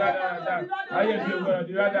mi ó di rádaràda. Ayé mi ò gbọ́dọ̀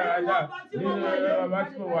di rádaràda. Nínú ọ̀rọ̀ bá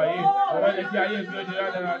tí mo wà yìí, ọ̀rọ̀ kí ayé mi ó di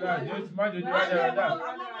rádaràda. Jésù mọ̀jẹ̀ di rádaràda.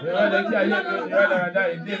 Ọ̀rọ̀ kí ayé mi ó di rádaràda.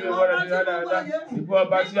 Ìdí mi gbọ́dọ̀ di rádaràda. Ìbú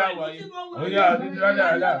ọba tí a wà yìí, orí àwọn di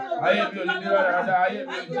rádaràda. Ayé mi ò ní di rádaràda. Ayé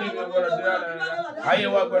mi ò ní gbọ́dọ̀ di rádaràda. Ayé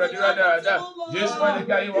wa gbọ́dọ̀ di rádaràda. Jésù mọ̀jẹ̀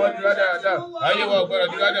kí ayé wa ó di rádaràda. Ayé wa gbọ́dọ̀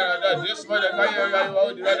di rádaràda. Jésù mọ̀jẹ̀ kí ayé wa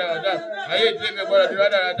ó di rádaràda. Ayé ìdílé mi gbọ́dọ̀ di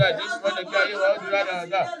rádaràda. Jésù mọ̀jẹ̀ kí ayé wa ó di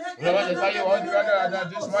rádaràda. Olùwàjẹ̀ kí ayé wa ó di rádaràda.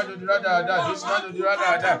 Jésù mọ̀jẹ̀ di rádaràda. Jésù mọ̀jẹ̀ di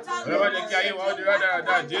rádaràda. Olùwàjẹ̀ kí ayé wa ó di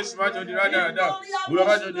rádaràda. Jésù mọ̀jẹ̀ di rádaràda.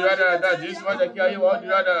 Olùwàjẹ̀ di rádaràda. Jésù mọ̀jẹ̀ kí ayé wa ó di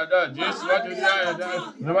rádaràda. Jésù mọ̀jẹ̀ di rádaràda.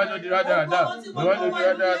 Olùwàjẹ̀ di rádaràda. Olùwàjẹ̀ di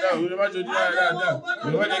rádaràda. Olùwàjẹ̀ di rádaràda.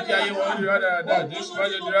 Olùwàjẹ̀ kí ayé wa ó di rádaràda. Jésù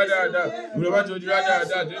mọ̀jẹ̀ di rádaràda. Olùwàjẹ̀ di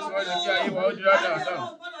rádaràda. Jésù mọ̀jẹ̀ kí ayé wa ó di rádaràda.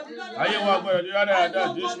 Ayé wa gbọ́dọ̀ di rádaràda.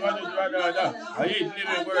 Jésù mọ̀jẹ̀ di rádaràda. Ayé ìdílé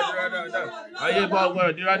mi gbọ́dọ̀ di rádaràda. Ayé wa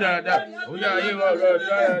gbọ́dọ̀ di rádaràda. Oya ayé wa gbọ́dọ̀ di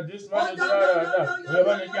rádaràda. Jésù mọ̀jẹ̀ di rádaràda.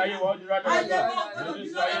 Olùwàjẹ̀ kí ayé wa ó di rádaràda.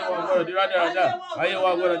 Jésù ayé wa gbọ́dọ̀ di rádaràda. Ayé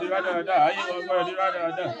wa gbọ́dọ̀ di rádaràda. Ayé wa gbọ́dọ̀ di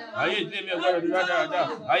rádaràda. Ayé ìdílé mi gbọ́dọ̀ di rádaràda.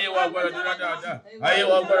 Ayé wa gbọ́dọ̀ di rádaràda. Ayé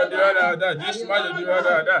wa gbọ́dọ̀ di rádaràda. Jésù mọ̀jẹ̀ di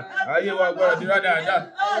rádaràda. Ayé wa gbọ́dọ̀ di rádaràda.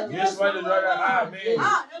 Jésù mọ̀jẹ̀ di rádaràda. Àmín.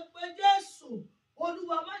 Jésù,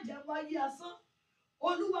 Olúwa má jẹ́ wáyé asán.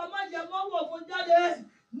 Olúwa má jẹ́ mọ́wọ́ fún jáde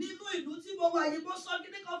nínú ìlú tí mo wà yìí. Mo sọ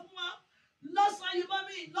kíní kan fún wa lọ́sàn-án yìí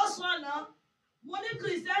mọ́mí lọ́sàn-án àná. Mo ní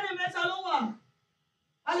kìrìsìtẹ́nì mẹ́ta ló wà.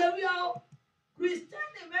 Hallelujah.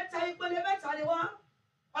 Kristẹni mẹ́ta ìpele mẹ́ta ni wá.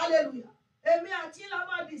 Hallelujah. Èmi àti la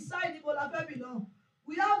máa decide ibo la fẹ́ belong.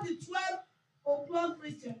 We have the 12 o'clock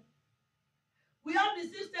Christian. We have the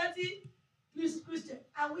 6:30 Christian.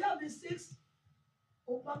 And we have the 6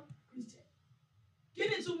 o'clock Christian. Kí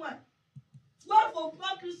ni túmọ̀ ẹ̀? 12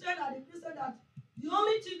 o'clock Christian are the Christian that the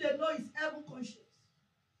only thing they know is heaven conscious.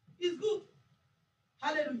 It's good.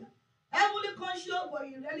 Hallelujah. Heavenly conscious but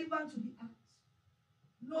irrelevant to the heart.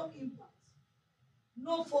 No impact.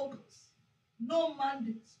 No focus. No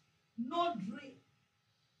mandate. No dream.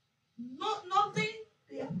 Nothing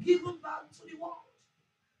they have given back to the world.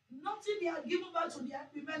 Nothing they have given back to their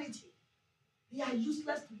humanity. They are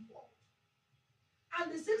useless to the world.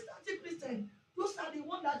 And the 6:30 Christians, those are the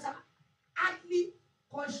ones that are hardly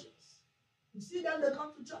conscious. You see them, they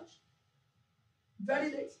come to church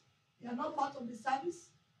very late. They are not part of the service.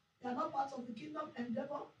 They are not part of the kingdom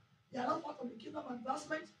endeavor. They are not part of the kingdom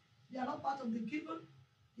advancement. They are not part of the giving.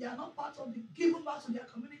 They are not part of the giving back to their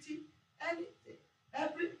community. Anything,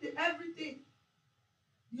 everything.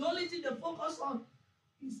 The only thing they focus on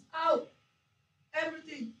is how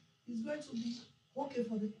everything is going to be okay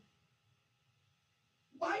for them.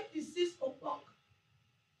 Why the 6 o'clock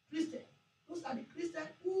Christian? Those are the Christians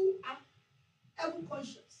who are heaven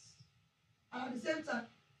conscious and at the same time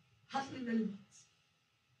heartily relevant.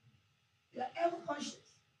 They are heaven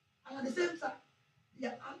conscious and at the same time they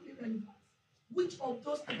are heartily relevant. Which of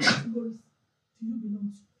those three categories do you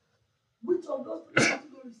belong to? Which of those three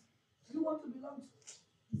categories do you want to belong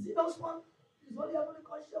to? Is it those one is only heavenly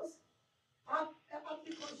conscious,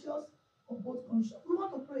 heartily conscious, or both conscious? We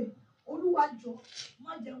want to pray. Olúwa jọ̀ọ́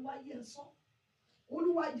má jẹ́ wáyé ẹ̀san.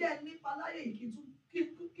 Olúwa jẹ́ nípa láyé kí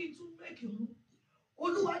n tún make ọ̀run.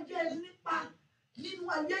 Olúwa jẹ́ nípa nínú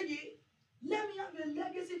ayé yìí. Let me have a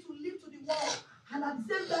legacy to live to the world and at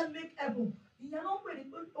the same time make heaven. Ìyẹn ló ń pè ní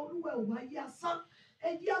pé Olúwa ò wáyé asán.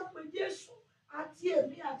 Ẹ jẹ́ á pè Jésù àti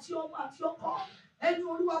èmi àti ọmọ àti ọkọ. Ẹni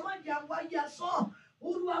Olúwa má jẹ́ wáyé asán.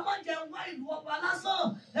 Olúwa má jẹ́ wá ìlú ọba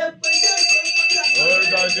lásán. Ẹ pè Jésù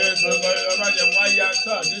orúkọ Jésù má jẹ́ wáyé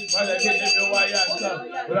asán. Jésù má jẹ́ kí èmi wáyé asán.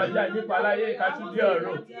 Olùjà nípa láyé ìkàtúndì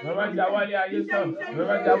ọ̀run. Má jẹ́ wáyé ayé sàn.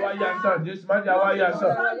 Má jẹ́ wáyé asán. Jésù má jẹ́ wáyé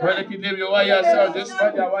asán. Má jẹ́ kí èmi wáyé asán. Jésù má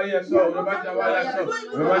jẹ́ wáyé asán. Má jẹ́ wáyé asán.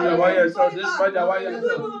 Má jẹ́ wáyé asán. Jésù má jẹ́ wáyé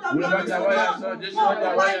asán. Má jẹ́ wáyé asán. Jésù má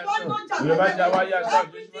jẹ́ wáyé asán. Má jẹ́ wáyé asán.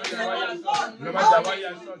 Jésù má jẹ́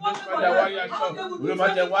wáyé asán. Má jẹ́ wáyé asán. Jésù má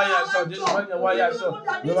jẹ́ wáyé asán. Má jẹ́ wáyé asán. Jésù má jẹ́ wáyé asán.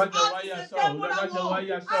 Má jẹ́ wáyé asán. Má jẹ́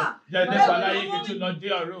wáyé asán. Jẹ́ nípa láyé kí tún lọ dé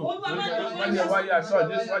ọ̀run. Jésù má jẹ́ wáyé asán.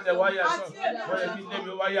 Jésù má jẹ́ wáyé asán. Má jẹ́ kí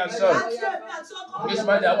èmi wáyé asán. Jésù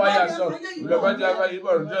má jẹ́ wáyé asán. Má jẹ́ wáyé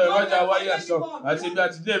ìbọn. Má jẹ́ wáyé asán. Àti ibi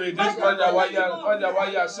àti dé mi. Jésù má jẹ́ wáyé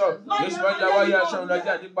asán. Jésù má jẹ́ wáyé asán.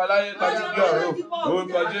 Olùjà nípa láyé ká tún dé ọ̀run.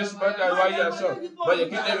 Orúkọ Jésù má jẹ́ wáyé asán. Má jẹ́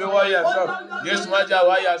kí èmi wáyé asán. Jésù má jẹ́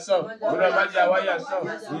wáyé asán. Olúwa má jẹ́ wáyé asán.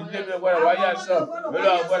 Ìdílé mi gbọ́dọ̀ wáyé asán.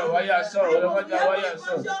 Olúwa gbọ́dọ̀ wáyé asán. Olúwa má jẹ́ wáyé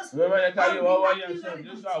asán. Olúwa má jẹ́ káyé wọ́n wáyé asán.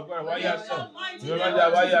 Jésù àgbọ̀dọ̀ wáyé asán. Olúwa má jẹ́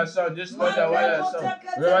wáyé asán. Jésù má jẹ́ wáyé asán.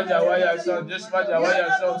 Olúwa má jẹ́ wáyé asán. Jésù má jẹ́ wáyé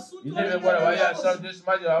asán. Ìdílé mi gbọ́dọ̀ wáyé asán. Jésù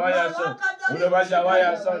má jẹ́ wáyé asán. Olúwa má jẹ́ wáyé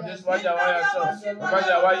asán. Jésù má jẹ́ wáyé asán. Olúwa má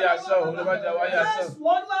jẹ́ wáyé asán. Olúwa má jẹ́ wáyé asán.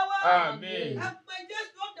 Àmín.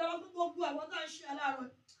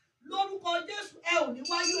 Lórúkọ Jésù ẹ ò ní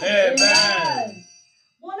wáyé òkú. Amen.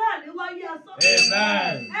 Mo náà ní wáyé asán.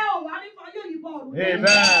 Amen. Ẹ ò wá ní fayé yìí bọ̀ ọ̀run.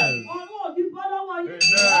 Amen. Ọ̀run ò ní bọ́ lọ́wọ́ yín.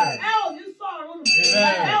 Amen. Ẹ ò ní sọ ọ̀run nù.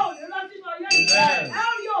 Amen. Ẹ ò ní rántí lọ yé yìí. Amen. Ẹ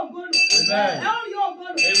ò rí ògbónù. Amen. Ẹ ò rí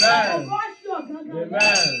ògbónù. Amen. Ògbó ṣe ọ̀gángan.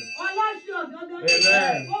 Amen. Ọlá ṣe ọ̀gángan.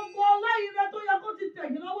 Amen. Gbogbo ọláyìnrẹ tó yẹ kó ti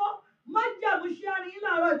tẹ̀yìn lọ́wọ́. Má jẹ̀bù ṣe àríyìn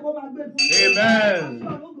láàárọ̀ ìkó máa gbé fún yín. Amen.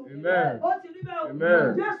 Amen. Ó ti rí bẹ́ẹ̀ o. Amen.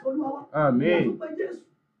 Jésù Olúwa wa. Àmín. Mo tún pe Jésù.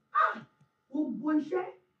 Gbogbo iṣẹ́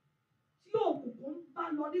tí òkùnkùn ń bá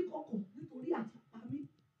lọ ní kọ̀kọ̀ nítorí àtàpá mi.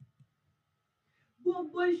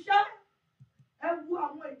 Gbogbo iṣẹ́ ẹ wo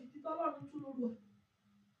àwọn ìdíjí tọ́lọ́run tún lóru ẹ̀.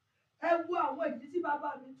 Ẹ wo àwọn ìdíjí tí bàbá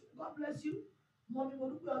mi tún. God bless you. Mọ̀mí mo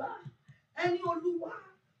dúpẹ́ ọ̀la. Ẹni Olúwa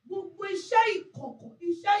gbogbo iṣẹ́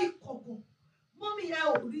ìkọ̀kọ̀. Mọ́mí ẹ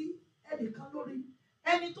ò rí ẹnìkan lórí.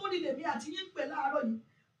 Ẹni tó ní lèmi àti yín pè láàárọ̀ yìí.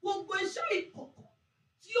 Gbogbo iṣẹ́ ìkọ̀kọ̀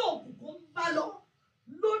tí òkùnkùn ń bá lọ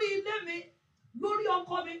lórí ilé mi, lórí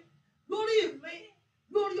ọkọ mi, lórí mi,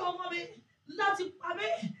 lórí ọmọ mi, láti pa mí.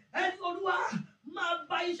 Ẹni Olúwa máa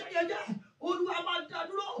bà iṣẹ́ yẹn jẹ́. Olúwa máa dá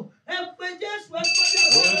dúró. Ẹ pé Jésù ẹ sọ ní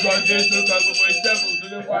ọ̀rọ̀. Orúkọ Jésù ká gbogbo iṣẹ́ mú tó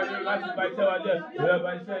lè parí láti bà iṣẹ́ wa jẹ́. Ìyá bà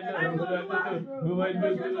iṣẹ́ jẹ́. Gbogbo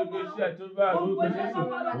iṣẹ́ tó bá orúkọ Jésù.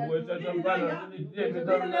 Gbogbo iṣẹ́ tó bá lọ sí ìdílé mi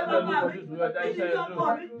tó ń lọ lórúkọ Jésù. Olúwa dá iṣẹ́ yẹn dúró.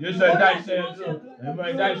 Jésù ẹ dá iṣẹ́ yẹn dúró. Ẹ̀mọ́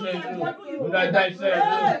ẹ dá iṣẹ́ yẹn dúró. Olúwa dá iṣẹ́ yẹn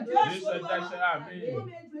dúró. Jésù ẹ dá iṣẹ́ àmín.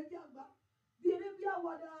 Bí eré bí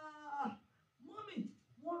àwàdà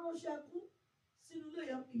ránṣẹ́ kú sínú ilé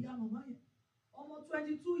ìyá màmá yẹn. Ọmọ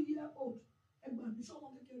 22-year-old ẹgbàá mi sọ́mọ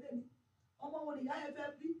kékeré ni. Ọmọ wọn ìyá yẹn fẹ́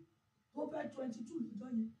bí tó fẹ́ 22 lọ́jọ́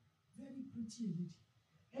yẹn. Very pretty lady.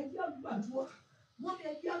 Ẹgbẹ́ àgbàdúrà wọ́n ní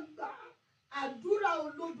ẹgbẹ́ àgbà àdúrà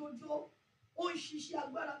olódodo ó ń ṣiṣẹ́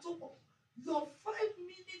agbára tó pọ̀. Your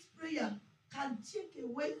 5-minute prayer can take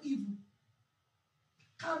away evil,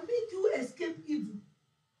 can make you escape evil.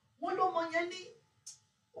 Wọ́n lọ́mọ yẹn ní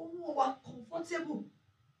ohun wa comfortable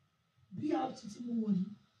bí a ti mú wọn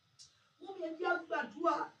yìí. Wọ́n ní ẹgbẹ́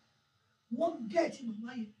àgbàdúrà wọ́n gẹ̀ẹ́tì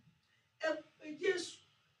màmá yẹn. Ẹ pé Jésù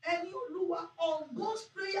ẹni Olúwa on God's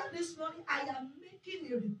prayer this morning I am making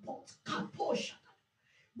a report. Kapo ṣàtà.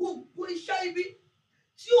 Gbogbo iṣẹ́ ibi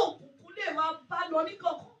tí òkùnkùn lè máa bá lọ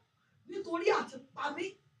níkọ̀ọ̀kan nítorí àti pa mí,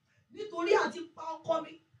 nítorí àti pa ọkọ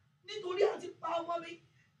mi, nítorí àti pa ọmọ mi,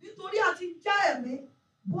 nítorí àti já ẹ̀mí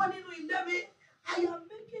bọ́ nínú ilé mi. I am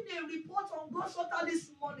making a report on God's altar this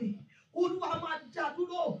morning. Olúwa máa dá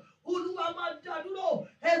dúró. Olúwa máa dá dúró.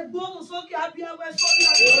 Ẹgbọ́n sókè abiyamọ ẹ sọ́ni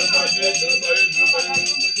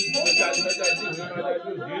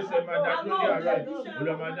Jésù madaduro,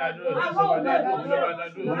 Olúwa madaduro, Jésù madaduro, Olúwa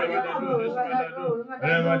madaduro, Olúwa madaduro, Jésù madaduro,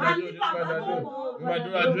 Olúwa madaduro, Jésù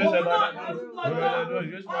madaduro, Olúwa madaduro,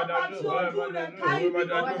 Jésù madaduro, Olúwa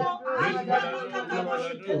madaduro, Olúwa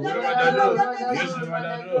madaduro, Jésù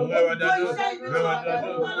madaduro, Olúwa madaduro, Olúwa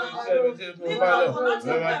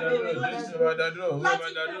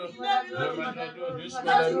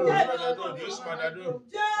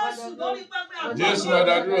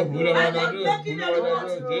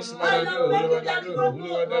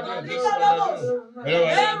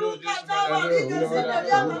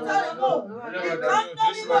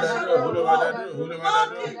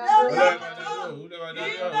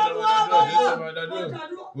madaduro,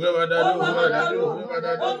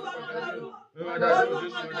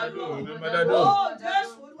 Jésù madaduro, Olúwa madaduro.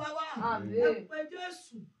 Jésù Olúwa wa. Ẹ pé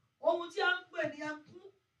Jésù ohun tí a ń pè ní ẹkún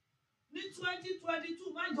ní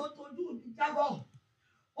 2022 má jọ tójú mi jábọ́.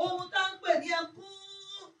 Ohun tá ń pè ní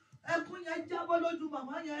ẹkún yẹn jábọ́ lójú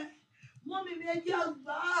màmá yẹn. Mọ́mì mi ẹjẹ́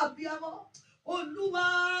àgbà àbíamọ. Olúwa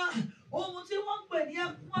ohun tí wọ́n ń pè ní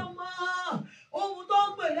ẹkún ọmọ, ohun tó ń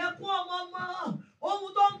pè lẹ́kún ọmọ ọmọ,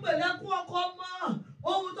 ohun tó ń pè lẹ́kún ọkọ ọmọ,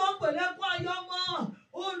 ohun tó ń pè lẹ́kún ayọ̀ ọmọ.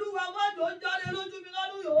 Olúwa má jọ jáde lójú mi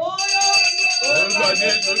lọ́dún yìí. Orúkọ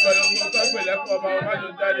Jésù, orúkọ Yorùbá tó pè lẹ́kọ̀ọ́ ọmọ má jọ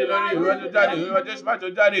jáde lórí ìwé tó jáde, ìwé Jésù má jọ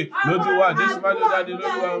jáde lójú wa, Jésù má jọ jáde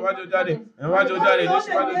lójú wa, má jọ jáde, ẹ̀ má jọ jáde, Jésù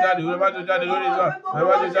má jọ jáde, ìwé má jọ jáde lórí ìwé, ẹ̀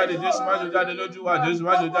má jọ jáde, Jésù má jọ jáde lójú wa, Jésù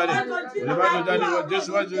má jọ jáde, ìwé má jọ jáde, Jésù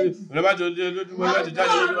má jọ jáde, ìwé má jọ jáde lójú wa, má jọ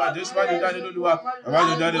jáde lójú wa, Jésù má jọ jáde lójú wa, ẹ̀ má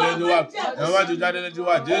jọ jáde lójú wa, ẹ̀ má jọ jáde lójú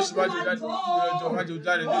wa, Jésù má jọ jáde lójú wa, má jọ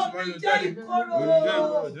jáde,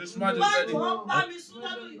 Jésù má jọ jáde, Jésù má jọ jáde,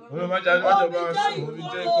 ìwé má jọ bá wa sùn, omi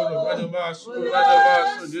jẹ́ ìkọlù, má jọ bá wa sùn, má jọ bá wa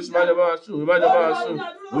sùn, Jésù má jọ bá wa sùn, má jọ bá wa sùn,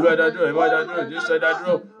 Olúwa dádúró, ẹ̀ má dádúró, Jésù ẹ̀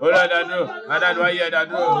dádúró, Olúwa dádúró, adádúró ayé ẹ̀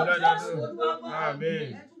dádúró, Olúwa dádúró, àmín.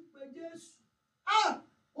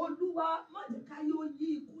 Olúwa má jẹ́ ká yóò yí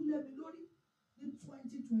ikú lé mi lórí ní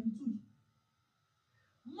 2022.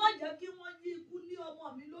 Má jẹ́ kí wọ́n yí ikú lé ọmọ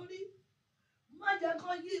mi lórí. Má jẹ́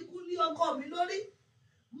kó yí ikú lé ọkọ mi lórí.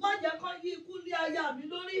 Má jẹ́ kó yí ikú lé aya mi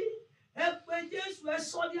lórí. Ẹ pé Jésù ẹ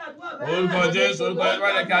sọ ní àdúrà bẹ́ẹ̀. Orúkọ Jésù, orúkọ Jésù, má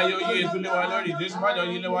jẹ́ kí ayé yí ikú lé wa lórí, Jésù má jọ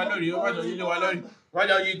yí lé wa lórí, má jọ yí lé wa lórí, má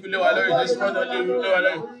jọ yí ikú lé wa lórí, Jésù má jọ yí ikú lé wa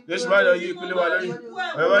lórí, Jésù má jọ yí ikú lé wa lórí,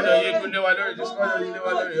 ẹ má jọ yí ikú lé wa lórí, Jésù má jọ yí lé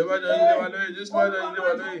wa lórí, ẹ má jọ yí lé wa lórí, Jésù má jọ yí lé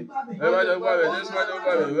wa lórí, ẹ má jọ gbàbẹ̀, Jésù má jọ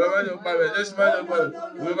gbàbẹ̀, ẹ má jọ gbàbẹ̀, Jésù má jọ gbàbẹ̀,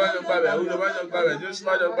 ẹ má jọ gbàbẹ̀, ẹ má jọ gbàbẹ̀, Jésù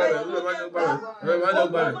má jọ gbàbẹ̀, ẹ má jọ gbàbẹ̀, ẹ má jọ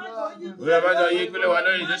gbàbẹ̀, ẹ má jọ yí ikú lé wa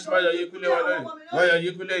lórí, Jésù má jọ yí ikú lé wa lórí, má jọ yí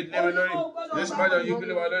ikú lé ìdílé mi lórí, Jésù má jọ yí ikú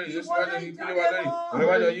lé wa lórí, Jésù má jọ yí ikú lé wa lórí, ẹ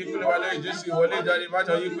má jọ yí ikú lé wa lórí, Jésù ìwọlé ìjáde má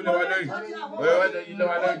jọ yí ikú lé wa lórí, ẹ má jọ yí lé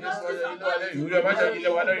wa lórí, Jésù má jọ yí lé wa lórí, ìwúrẹ́ má jọ yí lé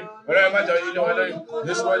wa lórí, ọ̀rẹ́ má jọ yí lé wa lórí,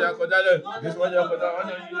 Jésù má jọ kọjá lórí, Jésù má jọ kọjá, má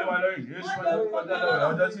jọ yí lé wa lórí, Jésù má jọ kọjá lórí,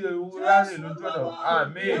 ọjọ́ tí ewu rárẹ̀ lójú ọ̀nà,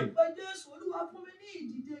 àmín. Jésù Olúwa fún mi ní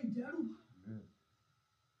ìdìde ìdẹ́rùbà.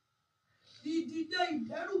 Ìdìde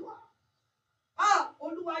ìdẹ́rùbà.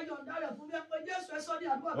 Olúwa yọ̀ǹda rẹ̀ fún mi, ẹ pé Jésù ẹ sọ ní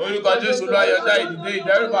àdúrà. Orúkọ Jésù, Olúwa yọ̀ǹda ìdìde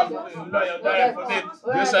ìdẹ́rùbà fún mi, Olúwa yọ̀ǹda rẹ̀ fún mi,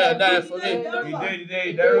 Jésù yọ̀ǹda rẹ̀ fún mi, ìdìde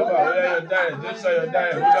ìdẹ́rùbà, Olúwa yọ̀ǹda rẹ̀, Jésù yọ̀ǹda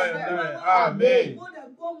rẹ̀, Olúwa yọ̀ǹda rẹ̀, àmín. Mo dẹ̀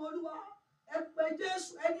gbọ́ ọmọ Olúwa, ẹ pé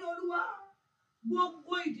Jésù ẹni Olúwa,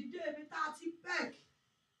 gbogbo ìdìde mi tá a ti peg.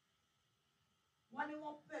 Wọ́n ní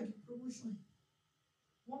wọ́n peg promotion,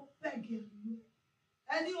 wọ́n peg ẹ̀mí.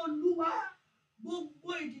 Ẹni Olúwa, gbogbo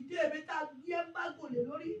ìdìde mi tá a gbé ẹ̀mbágò lé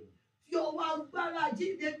lórí. Fi ọwọ́ agbára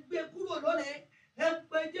jíde gbé kúrò lónìí. ẹ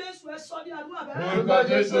pé Jésù ẹ sọ ní àdúrà bẹ́ẹ̀. Orúkọ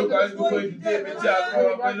Jésù kan gbogbo ìdílé mi tí a kọ́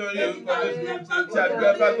ọmọ lórí orúkọ Jésù tí a gbé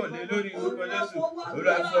ọba kò lé lórí orúkọ Jésù.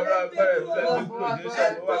 Olúwa fi ọwọ́ agbára ẹ̀ gbé kúrò Jésù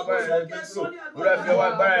ọwọ́ agbára ẹ̀ gbé kúrò. Olúwa fi ọwọ́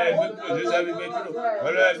agbára ẹ̀ gbé kúrò Jésù ẹ̀ gbé kúrò.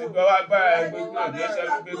 Olúwa fi ọwọ́ agbára ẹ̀ gbé kúrò Jésù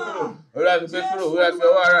ẹ̀ gbé kúrò. Olúwa fi gbé kúrò. Olúwa fi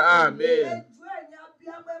ọwọ́ ara àmín.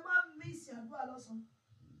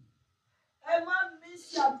 Ẹ má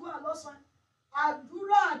mísì àdúrà lọ́sàn-án.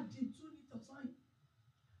 Àdúrà àdìtú ní tọ̀sán yìí.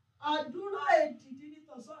 Àdúrà èdìdí ní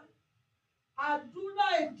tọ̀sán yìí. Àdúrà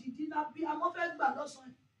èdìdí la bí amọ́ fẹ́ gbà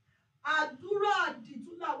lọ́sàn-án yìí. Àdúrà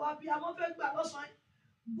àdìtú làwọn abiyamọ fẹ́ gbà lọ́sàn-án yìí.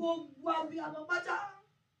 Gbogbo abiyamọ pátá.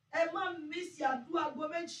 Ẹ má mísì àdúrà aago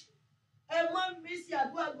méjì. Ẹ má mísì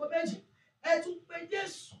àdúrà aago méjì. Ẹ tún pe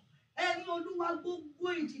Jésù. Ẹni Olúwa gbogbo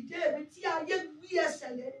ìdìde mi tí ayé gbé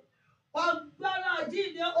ẹsẹ̀ lé. Agbára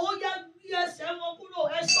àjíǹde ó yá gbé ẹsẹ̀ wọn kúrò.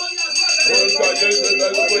 Ẹ sọ ní àdúrà bẹ́ẹ̀. Orúkọ Jésù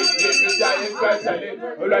gbogbo ìdílé mi tí ayé gbé ẹsẹ̀ lé.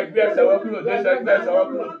 Olúwa gbé ẹsẹ̀ wọn kúrò Jésù ẹ̀ gbé ẹsẹ̀ wọn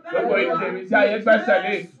kúrò. Gbogbo ìdílé mi tí ayé gbé ẹsẹ̀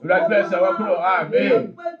lé. Olúwa gbé ẹsẹ̀ wọn kúrò àmín.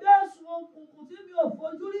 Pé Jésù òkùnkùn tí mi ò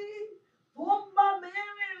fojú rí tó ń bá mi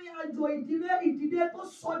rìnrìn àjò ìdílé tó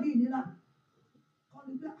sọ di ìnira.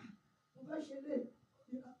 Kọ́ni pé mo fẹ́ ṣe lé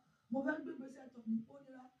ìnira, mo fẹ́ gbé gbèsè tọ̀ mí ó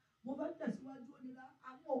nira, mo fẹ́ tẹ̀síwájú ó nira,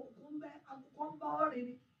 àwọn òkùnkùn ń bẹ, àkùkọ ń bá ọ rìn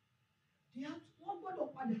ni. Wọ́n gbọ́dọ̀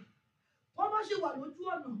padà. Wọ́n bá ṣe wà lójú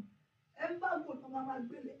ọ̀nà, ẹ ń bá gbòòtò máa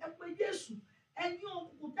gbélé, ẹ pé Jésù, ẹ̀yin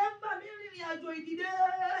òkùnkùn tẹ́ ń bá mi rìnrìn àjò ìdílé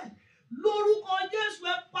lórúkọ Jésù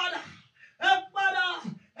ẹ padà, ẹ padà,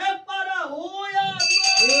 ẹ padà, ó yá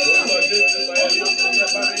Orúkọ Jésù kan yẹn ló ń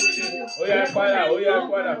bá mi dìde. Ó yá padà, ó yá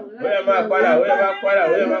padà, ó yá máa padà, ó yá máa padà,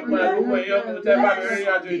 ó yá máa padà. Gbogbo ẹ̀yin ọkùnrin tẹ́ bá mi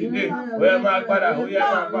rìnrìn àjò ìdílé. Ó yá máa padà, ó yá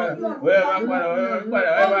máa padà, ó yá máa padà, ó yá máa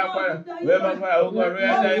padà, ó yá máa padà, ó yá máa padà. Ogun ọ̀run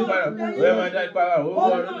yẹn dá yín padà, ó yá máa dá yín padà,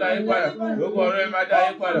 ogun ọ̀run dá yín padà, ogun ọ̀run yẹn máa dá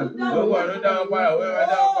yín padà, ogun ọ̀run dá wọn padà, ó yá máa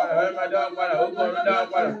dá wọn padà, ó yá máa dá wọn padà, ogun ọ̀run dá wọn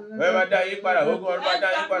padà, ó yá máa dá yín padà, ogun ọ̀run máa dá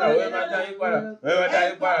yín padà, ó yá máa dá yín padà, ó yá máa dá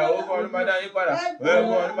yín padà, ogun ọ̀run máa dá yín padà,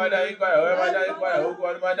 ogun ọ̀run máa dá yín padà, ó yá máa dá yín padà, ogun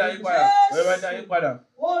ọ̀run máa dá yín padà, ó yá máa dá yín padà.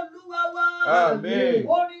 Olúwa wa. Àmín.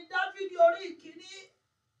 Orin Dáfídì orí ìkíní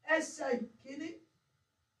ẹsẹ̀ ìkíní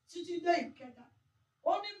títí dé ìkẹta.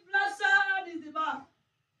 Ó ní blessed is the man.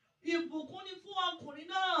 Ìbùkún ni fún ọkùnrin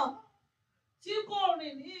náà tí kò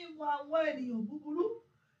rìn ní ìmọ̀ àwọn ènìyàn búburú.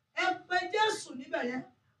 Ẹ pé Jésù níbẹ̀ yẹn.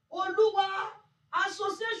 Olúwa,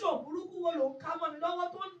 association burúkú wo ló ń ká mọ́ mi lọ́wọ́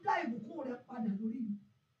tó ń dá ìbùkún rẹ̀ padà lórí mi.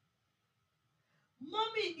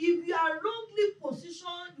 Mommy, if you are wrongly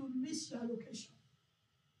positioned, you miss your location.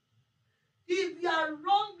 If you are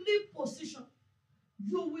wrongly positioned,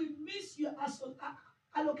 you will miss your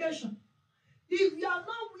allocation. If you are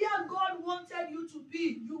not where God wanted you to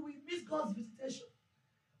be, you will miss God's visitation.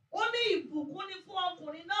 Ó ní ìbùkún ni fún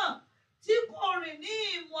ọkùnrin náà tí kò rìn ní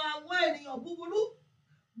ìmọ̀ àwọn ènìyàn búburú.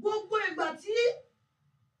 Gbogbo ìgbà tí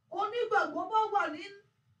onígbàgbọ́ bá wà ní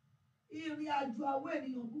ìrìn àjò àwọn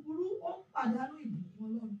ènìyàn búburú, ó ń pàdánù ìbùkún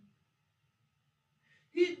Ọlọ́run.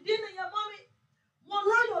 Ìdí nìyẹn mọ́mí, mo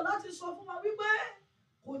láyọ̀ láti sọ fún wa wípé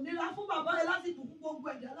kò nira fún bàbá rẹ láti bùkún gbogbo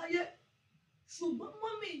ẹ̀dá láyé. Ṣùgbọ́n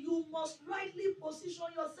mọ́mí, you must rightly position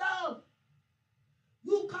yourself.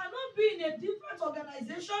 You cannot be in a different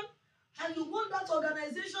organization and you want that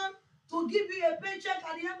organization to give you a paycheck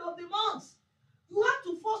at the end of the month. You have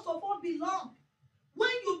to first of all belong. When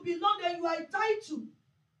you belong, then you are entitled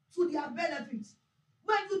to their benefits.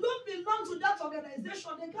 When you don't belong to that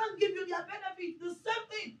organization, they can't give you their benefits. The same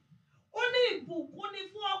thing. Ó ní ìbùkún ni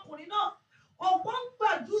fún ọkùnrin náà. Ọ̀pọ̀ ń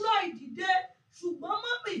gbàdúrà ìdìde, ṣùgbọ́n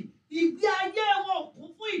mọ́mì, ìgbé ayé wọn kún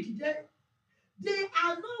fún ìdìde. They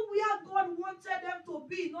are not where God wanted them to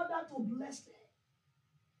be in order to bless them.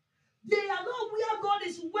 They are not where God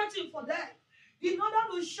is waiting for them in order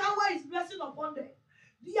to shower His blessing upon them.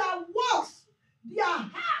 Their works, their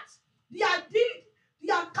hearts, their deeds,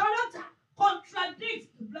 their character contradicts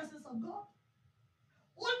the blessings of God.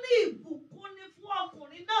 Ó ní ìbùkún ni fún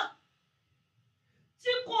ọkùnrin náà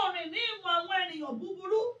tí kò rìn ní ìmọ̀ àwọn ènìyàn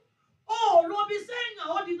búburú. Ó lóbi sẹ́yìn,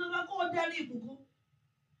 ó di dandan kó o dẹ́rí ìbùkún.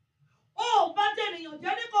 Ó bá tẹ̀nìyàn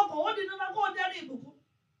jẹ́ ní kọ̀kọ̀, ó di dandan kó o dẹ́rí ìbùkún.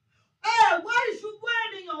 Wá ìṣubú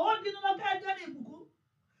ènìyàn, ó di dandan kó o dẹ́rí ìbùkún.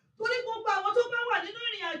 Torí gbogbo àwọn tó bá wà nínú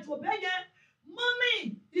ìrìn àjò bẹ́yẹ, mọ́mì,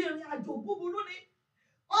 ìrìn àjò búburú ni.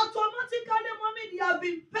 Automatically, mommy, they have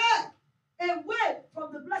been paid away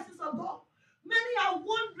from the blessings of God. Many are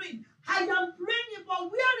wondering, I am praying, but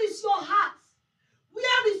where is your heart?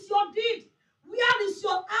 Where is your deed? Where is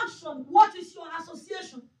your action? What is your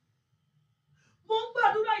association? Mo ń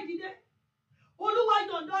gbàdúrà ìdìde. Olúwa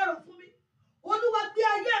yọ̀ǹda ọ̀rọ̀ fún mi. Olúwa gbé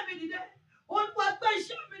ayé mi dìde. Olúwa gbé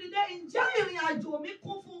iṣẹ́ mi dìde. Ǹjẹ́ ìrìn àjò mi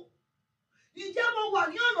kún fún? Ǹjẹ́ mo wà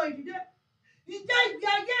ní ọ̀nà ìdìde? Ǹjẹ́ ìgbé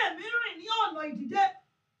ayé mi rìn ní ọ̀nà ìdìde?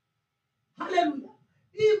 hallelujah.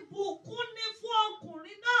 Ìbùkún ni fún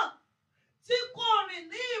ọkùnrin náà tí kò rìn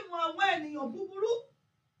ní ìmọ̀ àwọn ènìyàn búburú.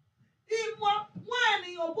 Ìmọ̀ àwọn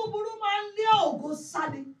ènìyàn búburú máa ń lé ògo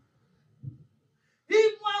sáré.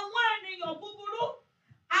 Ìmọ̀ àwọn ènìyàn búburú,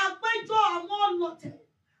 àpéjọ àwọn ọlọ̀tẹ̀,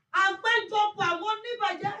 àpéjọpọ̀ àwọn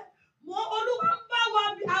oníbàjẹ́. Olúwa ń bá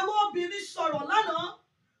àwọn obìnrin sọ̀rọ̀ lánàá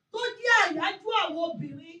tó jẹ́ àyájọ́ àwọn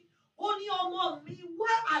obìnrin. Ó ní ọmọ mi,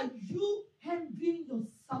 why are you envying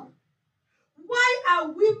yourself? Why are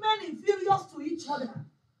women inferior to each other?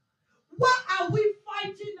 Why are we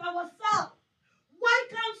fighting ourselves? Why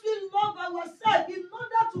can't we love ourselves in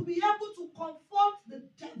order to be able to confront the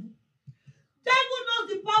devil? Devil knows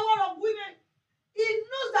the power of women. He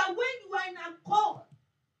knows that when you are in accord,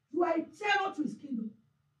 you are a terror to his kingdom.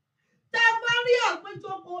 Tẹ́ bá rí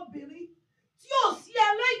àpéjọpọ̀ obìnrin tí ò sí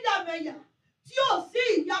ẹlẹ́yàmẹ̀yà, tí ò sí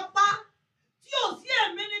ìyapa, tí ò sí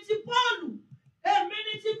èmi ni ti Pọ́ọ̀lù, èmi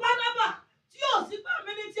ni ti Bánábà, tí ò sí pé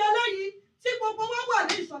èmi ni ti eléyìí, tí gbogbo wa wà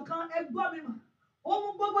ní ìṣọ̀kan, ẹ gbọ́ mi mà.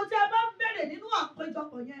 Ohun gbogbo tí ẹ bá ń bẹ̀rẹ̀ nínú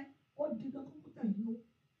àpéjọpọ̀ yẹn, ó di dandan kó tẹ̀yìn lọ.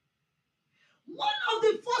 One of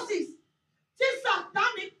the forces tí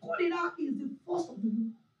Sátánì kórìíra is the force of the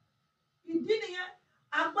woman. Ìdí nìyẹn,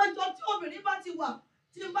 àpéjọ tí obìnrin bá ti wà,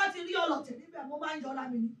 tí n bá ti rí ọlọ̀tẹ̀ níbẹ̀, mo máa ń yọra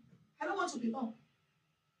mi ni. I don't want to belong.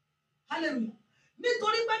 Hallelujah.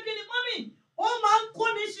 Nítorí pé kí ni mọ́mì, ó máa ń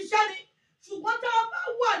kóni ṣiṣẹ́ ni. Ṣùgbọ́n tá a bá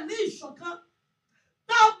wà ní ìṣọ̀kan,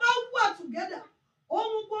 tá a bá wà together,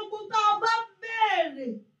 ohun gbogbo tá a bá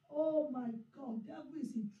bẹ̀rẹ̀, oh my God, devil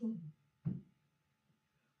is in trouble.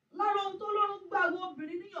 Lára ohun tó lọ́rùn gba àwọn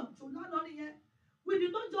obìnrin níyànjú lánàá nìyẹn. We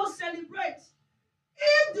did not just celebrate.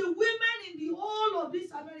 If the women in the whole of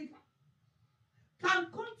this America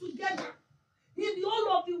can come together in the whole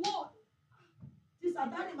of the world, this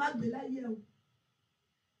Sátánì máa gbé láyé o.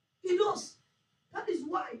 He knows. That is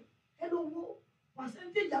why hello wo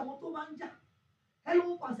percentage àwọn tó máa ń jà.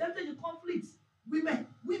 Hello percentage conflict. Women.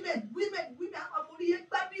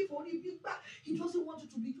 He doesn't want you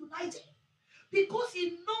to be united. Because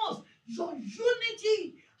he knows your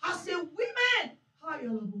unity as a woman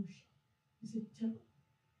is a terror.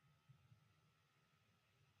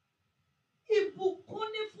 Ìbùkún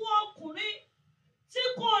ni fún ọkùnrin tí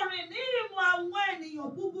kò rìn ní ìmọ̀ àwọn ènìyàn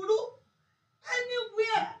búburú.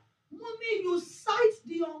 Anywhere, mommy, you cite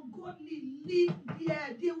the ungodly, live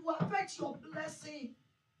there. They will affect your blessing.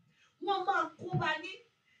 Wọ́n máa kó bá yín,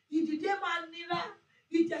 ìdìde máa nira,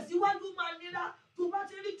 ìtẹ̀síwájú máa nira. Tó bá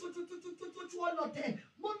ti rí tutututututu ọlọ̀tẹ̀,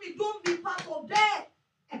 mommy, don't be part of them.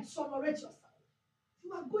 Exonerate yourself.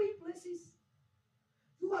 You are going places.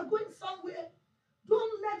 You are going somewhere.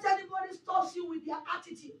 Don't let anybody stop you with their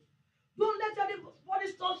attitude. Don't let anybody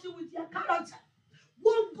stop you with their character.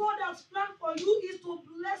 What God has planned for you is to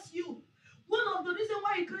bless you. One of the reasons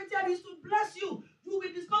why He created is to bless you. You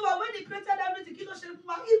will discover when He created everything, He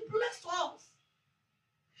blessed us.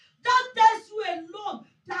 That tells you alone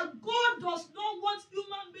that God does not want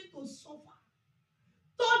human beings to suffer.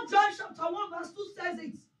 3 John chapter 1 verse 2 says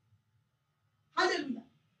it. Hallelujah.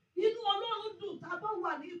 Inú Ọlọ́run dùn tá a bá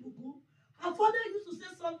wà ní ìbùkún. Our father used to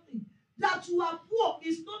say something. That you are poor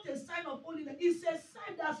is not a sign of holiness. It's a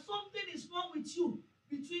sign that something is wrong with you,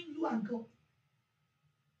 between you and God.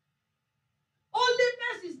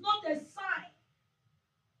 Holiness is not a sign.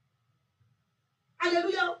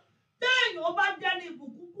 Hallelujah. Then you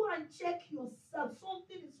go and check yourself.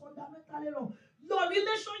 Something is fundamentally wrong. Your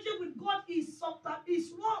relationship with God is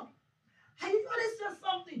wrong. I usually say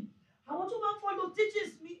something. I want to follow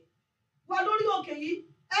teaches me. Okay,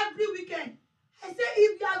 every weekend. I say,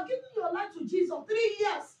 if you have given your life to Jesus 3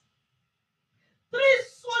 years, 3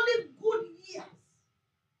 solid good years,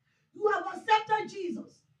 you have accepted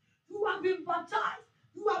Jesus, you have been baptized,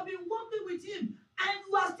 you have been walking with Him, and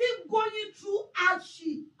you are still going through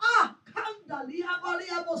hardship.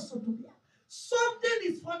 Something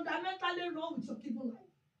is fundamentally wrong with your given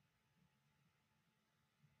life.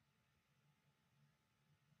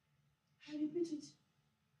 I repeat it.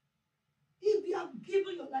 If you have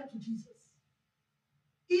given your life to Jesus,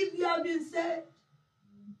 if you have been saved,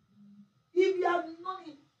 if you have known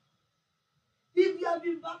Him, if you have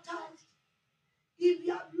been baptized, if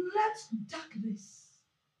you have left darkness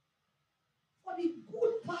for the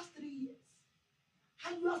good past 3 years,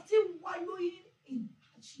 and you are still wallowing in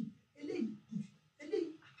hardship,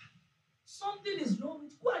 something is wrong.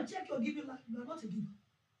 Go and check your giving life. You are not a giver.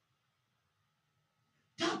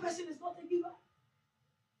 That person is not a giver.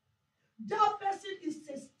 That person is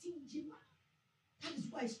a stingy man. That is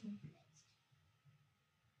why it's not blessed.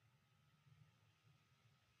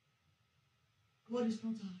 God is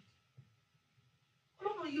not hard.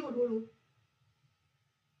 Ọlọ́run yìí òróró.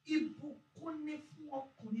 Ìbùkún ni fún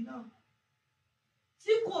ọkùnrin náà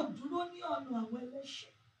tí kò dúró ní ọ̀nà àwọn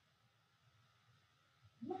ẹlẹ́ṣẹ̀.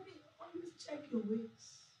 Mommy, always check your ways.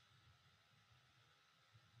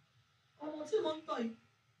 Ọmọ tí mo ń tọ̀ yìí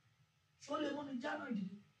ṣó lè mú mi jáná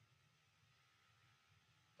ìdílé.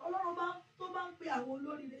 Ọlọ́run tó bá ń pe àwọn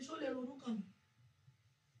olóríire ṣó lè ronú kàn mí.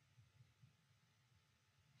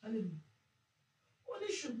 Hallelujah. Ó ní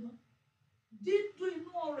ṣùgbọ́n dídùn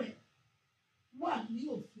inú rẹ̀ wà ní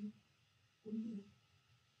òfin Olúwa.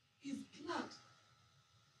 His glad,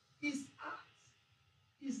 his heart,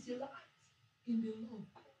 his delight in the law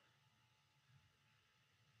of God.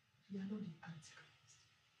 We are not the Antichrist.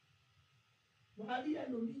 Wàá rí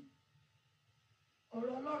ẹlòmíì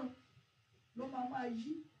ọ̀rọ̀ Ọlọ́run ló máa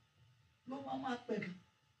yí, ló máa pẹ̀gàn,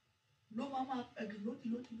 lódì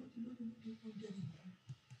ọjọ́ ìgbà.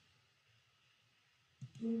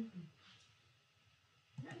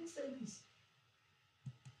 Let me say this.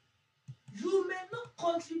 You may not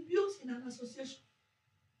contribute in an association,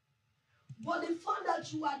 but the fact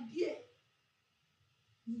that you are there,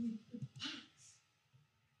 you will be part of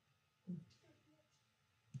their life.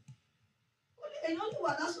 Èèyàn lè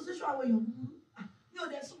wà l'association àwọn èèyàn búburú. Mi ò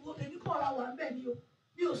dẹ̀ sọ èmi kọ́ ra wà ń bẹ̀ ni o.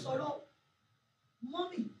 Mi ò sọ̀rọ̀.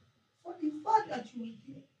 Mommy, for the fact that you are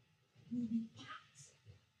there, you will be part,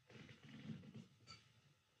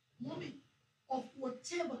 mommy, of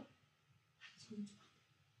whatever that is going to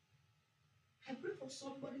happen. I pray for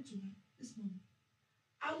somebody tonight, this morning.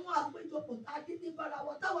 Àwọn àpéjọpọ̀ tá a dédé bára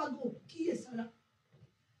wa táwa gò kíyèsára.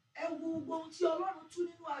 Ẹ wo gbogbo ohun tí Ọlọ́run tú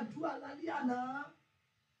nínú àdúrà lálẹ́ àná.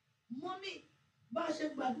 Mommy, bá a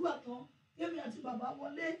ṣe gbàdúrà tán, èmi àti bàbá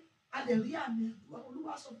wọlé, a lè rí àmì àdúrà.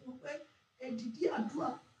 Olúwa sọ fún wọn pé èdìdí àdúrà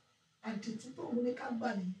àdìtú tó òun ní ká gbà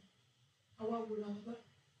nìyẹn. Àwa wòra wa bá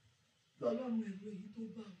bí Ọlọ́run ẹ̀rọ èyí tó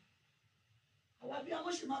bá o. Àwa bí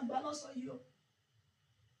àwọn ṣe máa gbà lọ́sàn-án yìí o.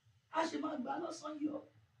 A ṣe máa gbà lọ́sàn-án yìí o.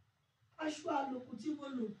 Aṣọ àlòkù tí mo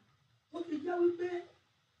lò, ó fi jẹ́ wípé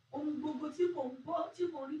ohun gbogbo tí mò ń bọ́, tí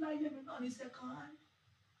mò ń rí láyé mi náà ní second hand.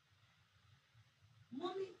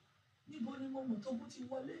 Mommy, níbo ni mo mọ̀ tó bó ti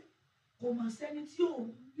wọlé? Kò mà sẹ́ni tí ò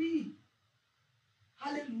ń rí.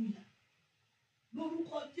 Hallelujah.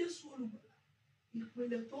 Lórúkọ Jésù olùgbàlà.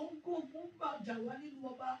 Ìpìlẹ̀ tó ń gbógun gbàjà wá nínú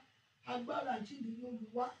ọba agbára jíǹde lórí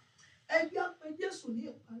wa. Ẹgbẹ́ pé Jésù ní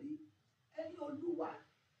ìparí. Ẹni Olúwa,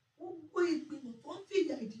 ó gbó ìgbìmọ̀ tó ń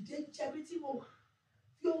fìyà ìdìde jẹbi tí mo wà.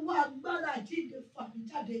 Fi owó agbára jíǹde fà mí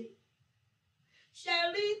jáde. Ṣé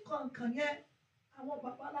rí kọ̀ọ̀kan yẹn? Àwọn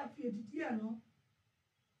bàbá láti èdìdí ẹ̀ràn.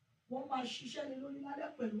 Wọ́n máa ṣiṣẹ́ lé lórí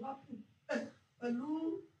lálẹ́ pẹ̀lú apple, pẹ̀lú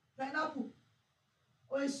pineapple.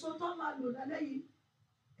 Èso tó máa lò lálẹ́ yìí,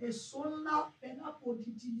 èso ńlá pineapple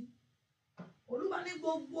odidi ni. Olúwa ní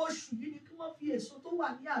gbogbo oṣù yìí ni kí wọ́n fi èso tó wà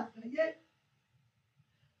ní àgbáyé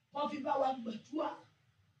wọ́n fi bá wa gbàdúrà.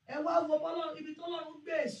 Ẹ wá wo bọ́lọ́run ibi tọ́lọ́run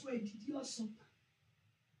gbé èso èdìdí ọsàn gbà.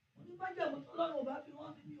 Onímájẹ̀mú tọ́lọ́run ò bá fi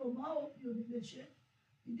wọ́n mi ò máa ò mi ò lè ṣe.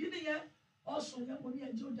 Ìdí nìyẹn ọsàn yẹn mo ní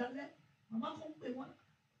ẹjọ́ dalẹ̀. Màmá kan pè wọ́n.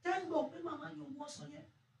 Tẹ́ńgọ̀ pé màmá yóò mú ọsàn yẹn.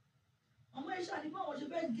 Màmá yìí ṣàdí báwọn ṣe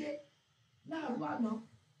fẹ́ gé láàárọ̀ àná.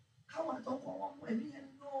 Káwọn àtọkọ wọn mú ẹ̀mí yẹn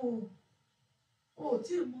nù. O ò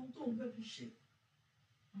tí ì mọ ohun tó ń fẹ́ fi ṣe.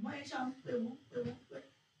 Màmá yìí ṣà ń pè wọ́n.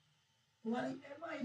 Wọ́n ní ẹ má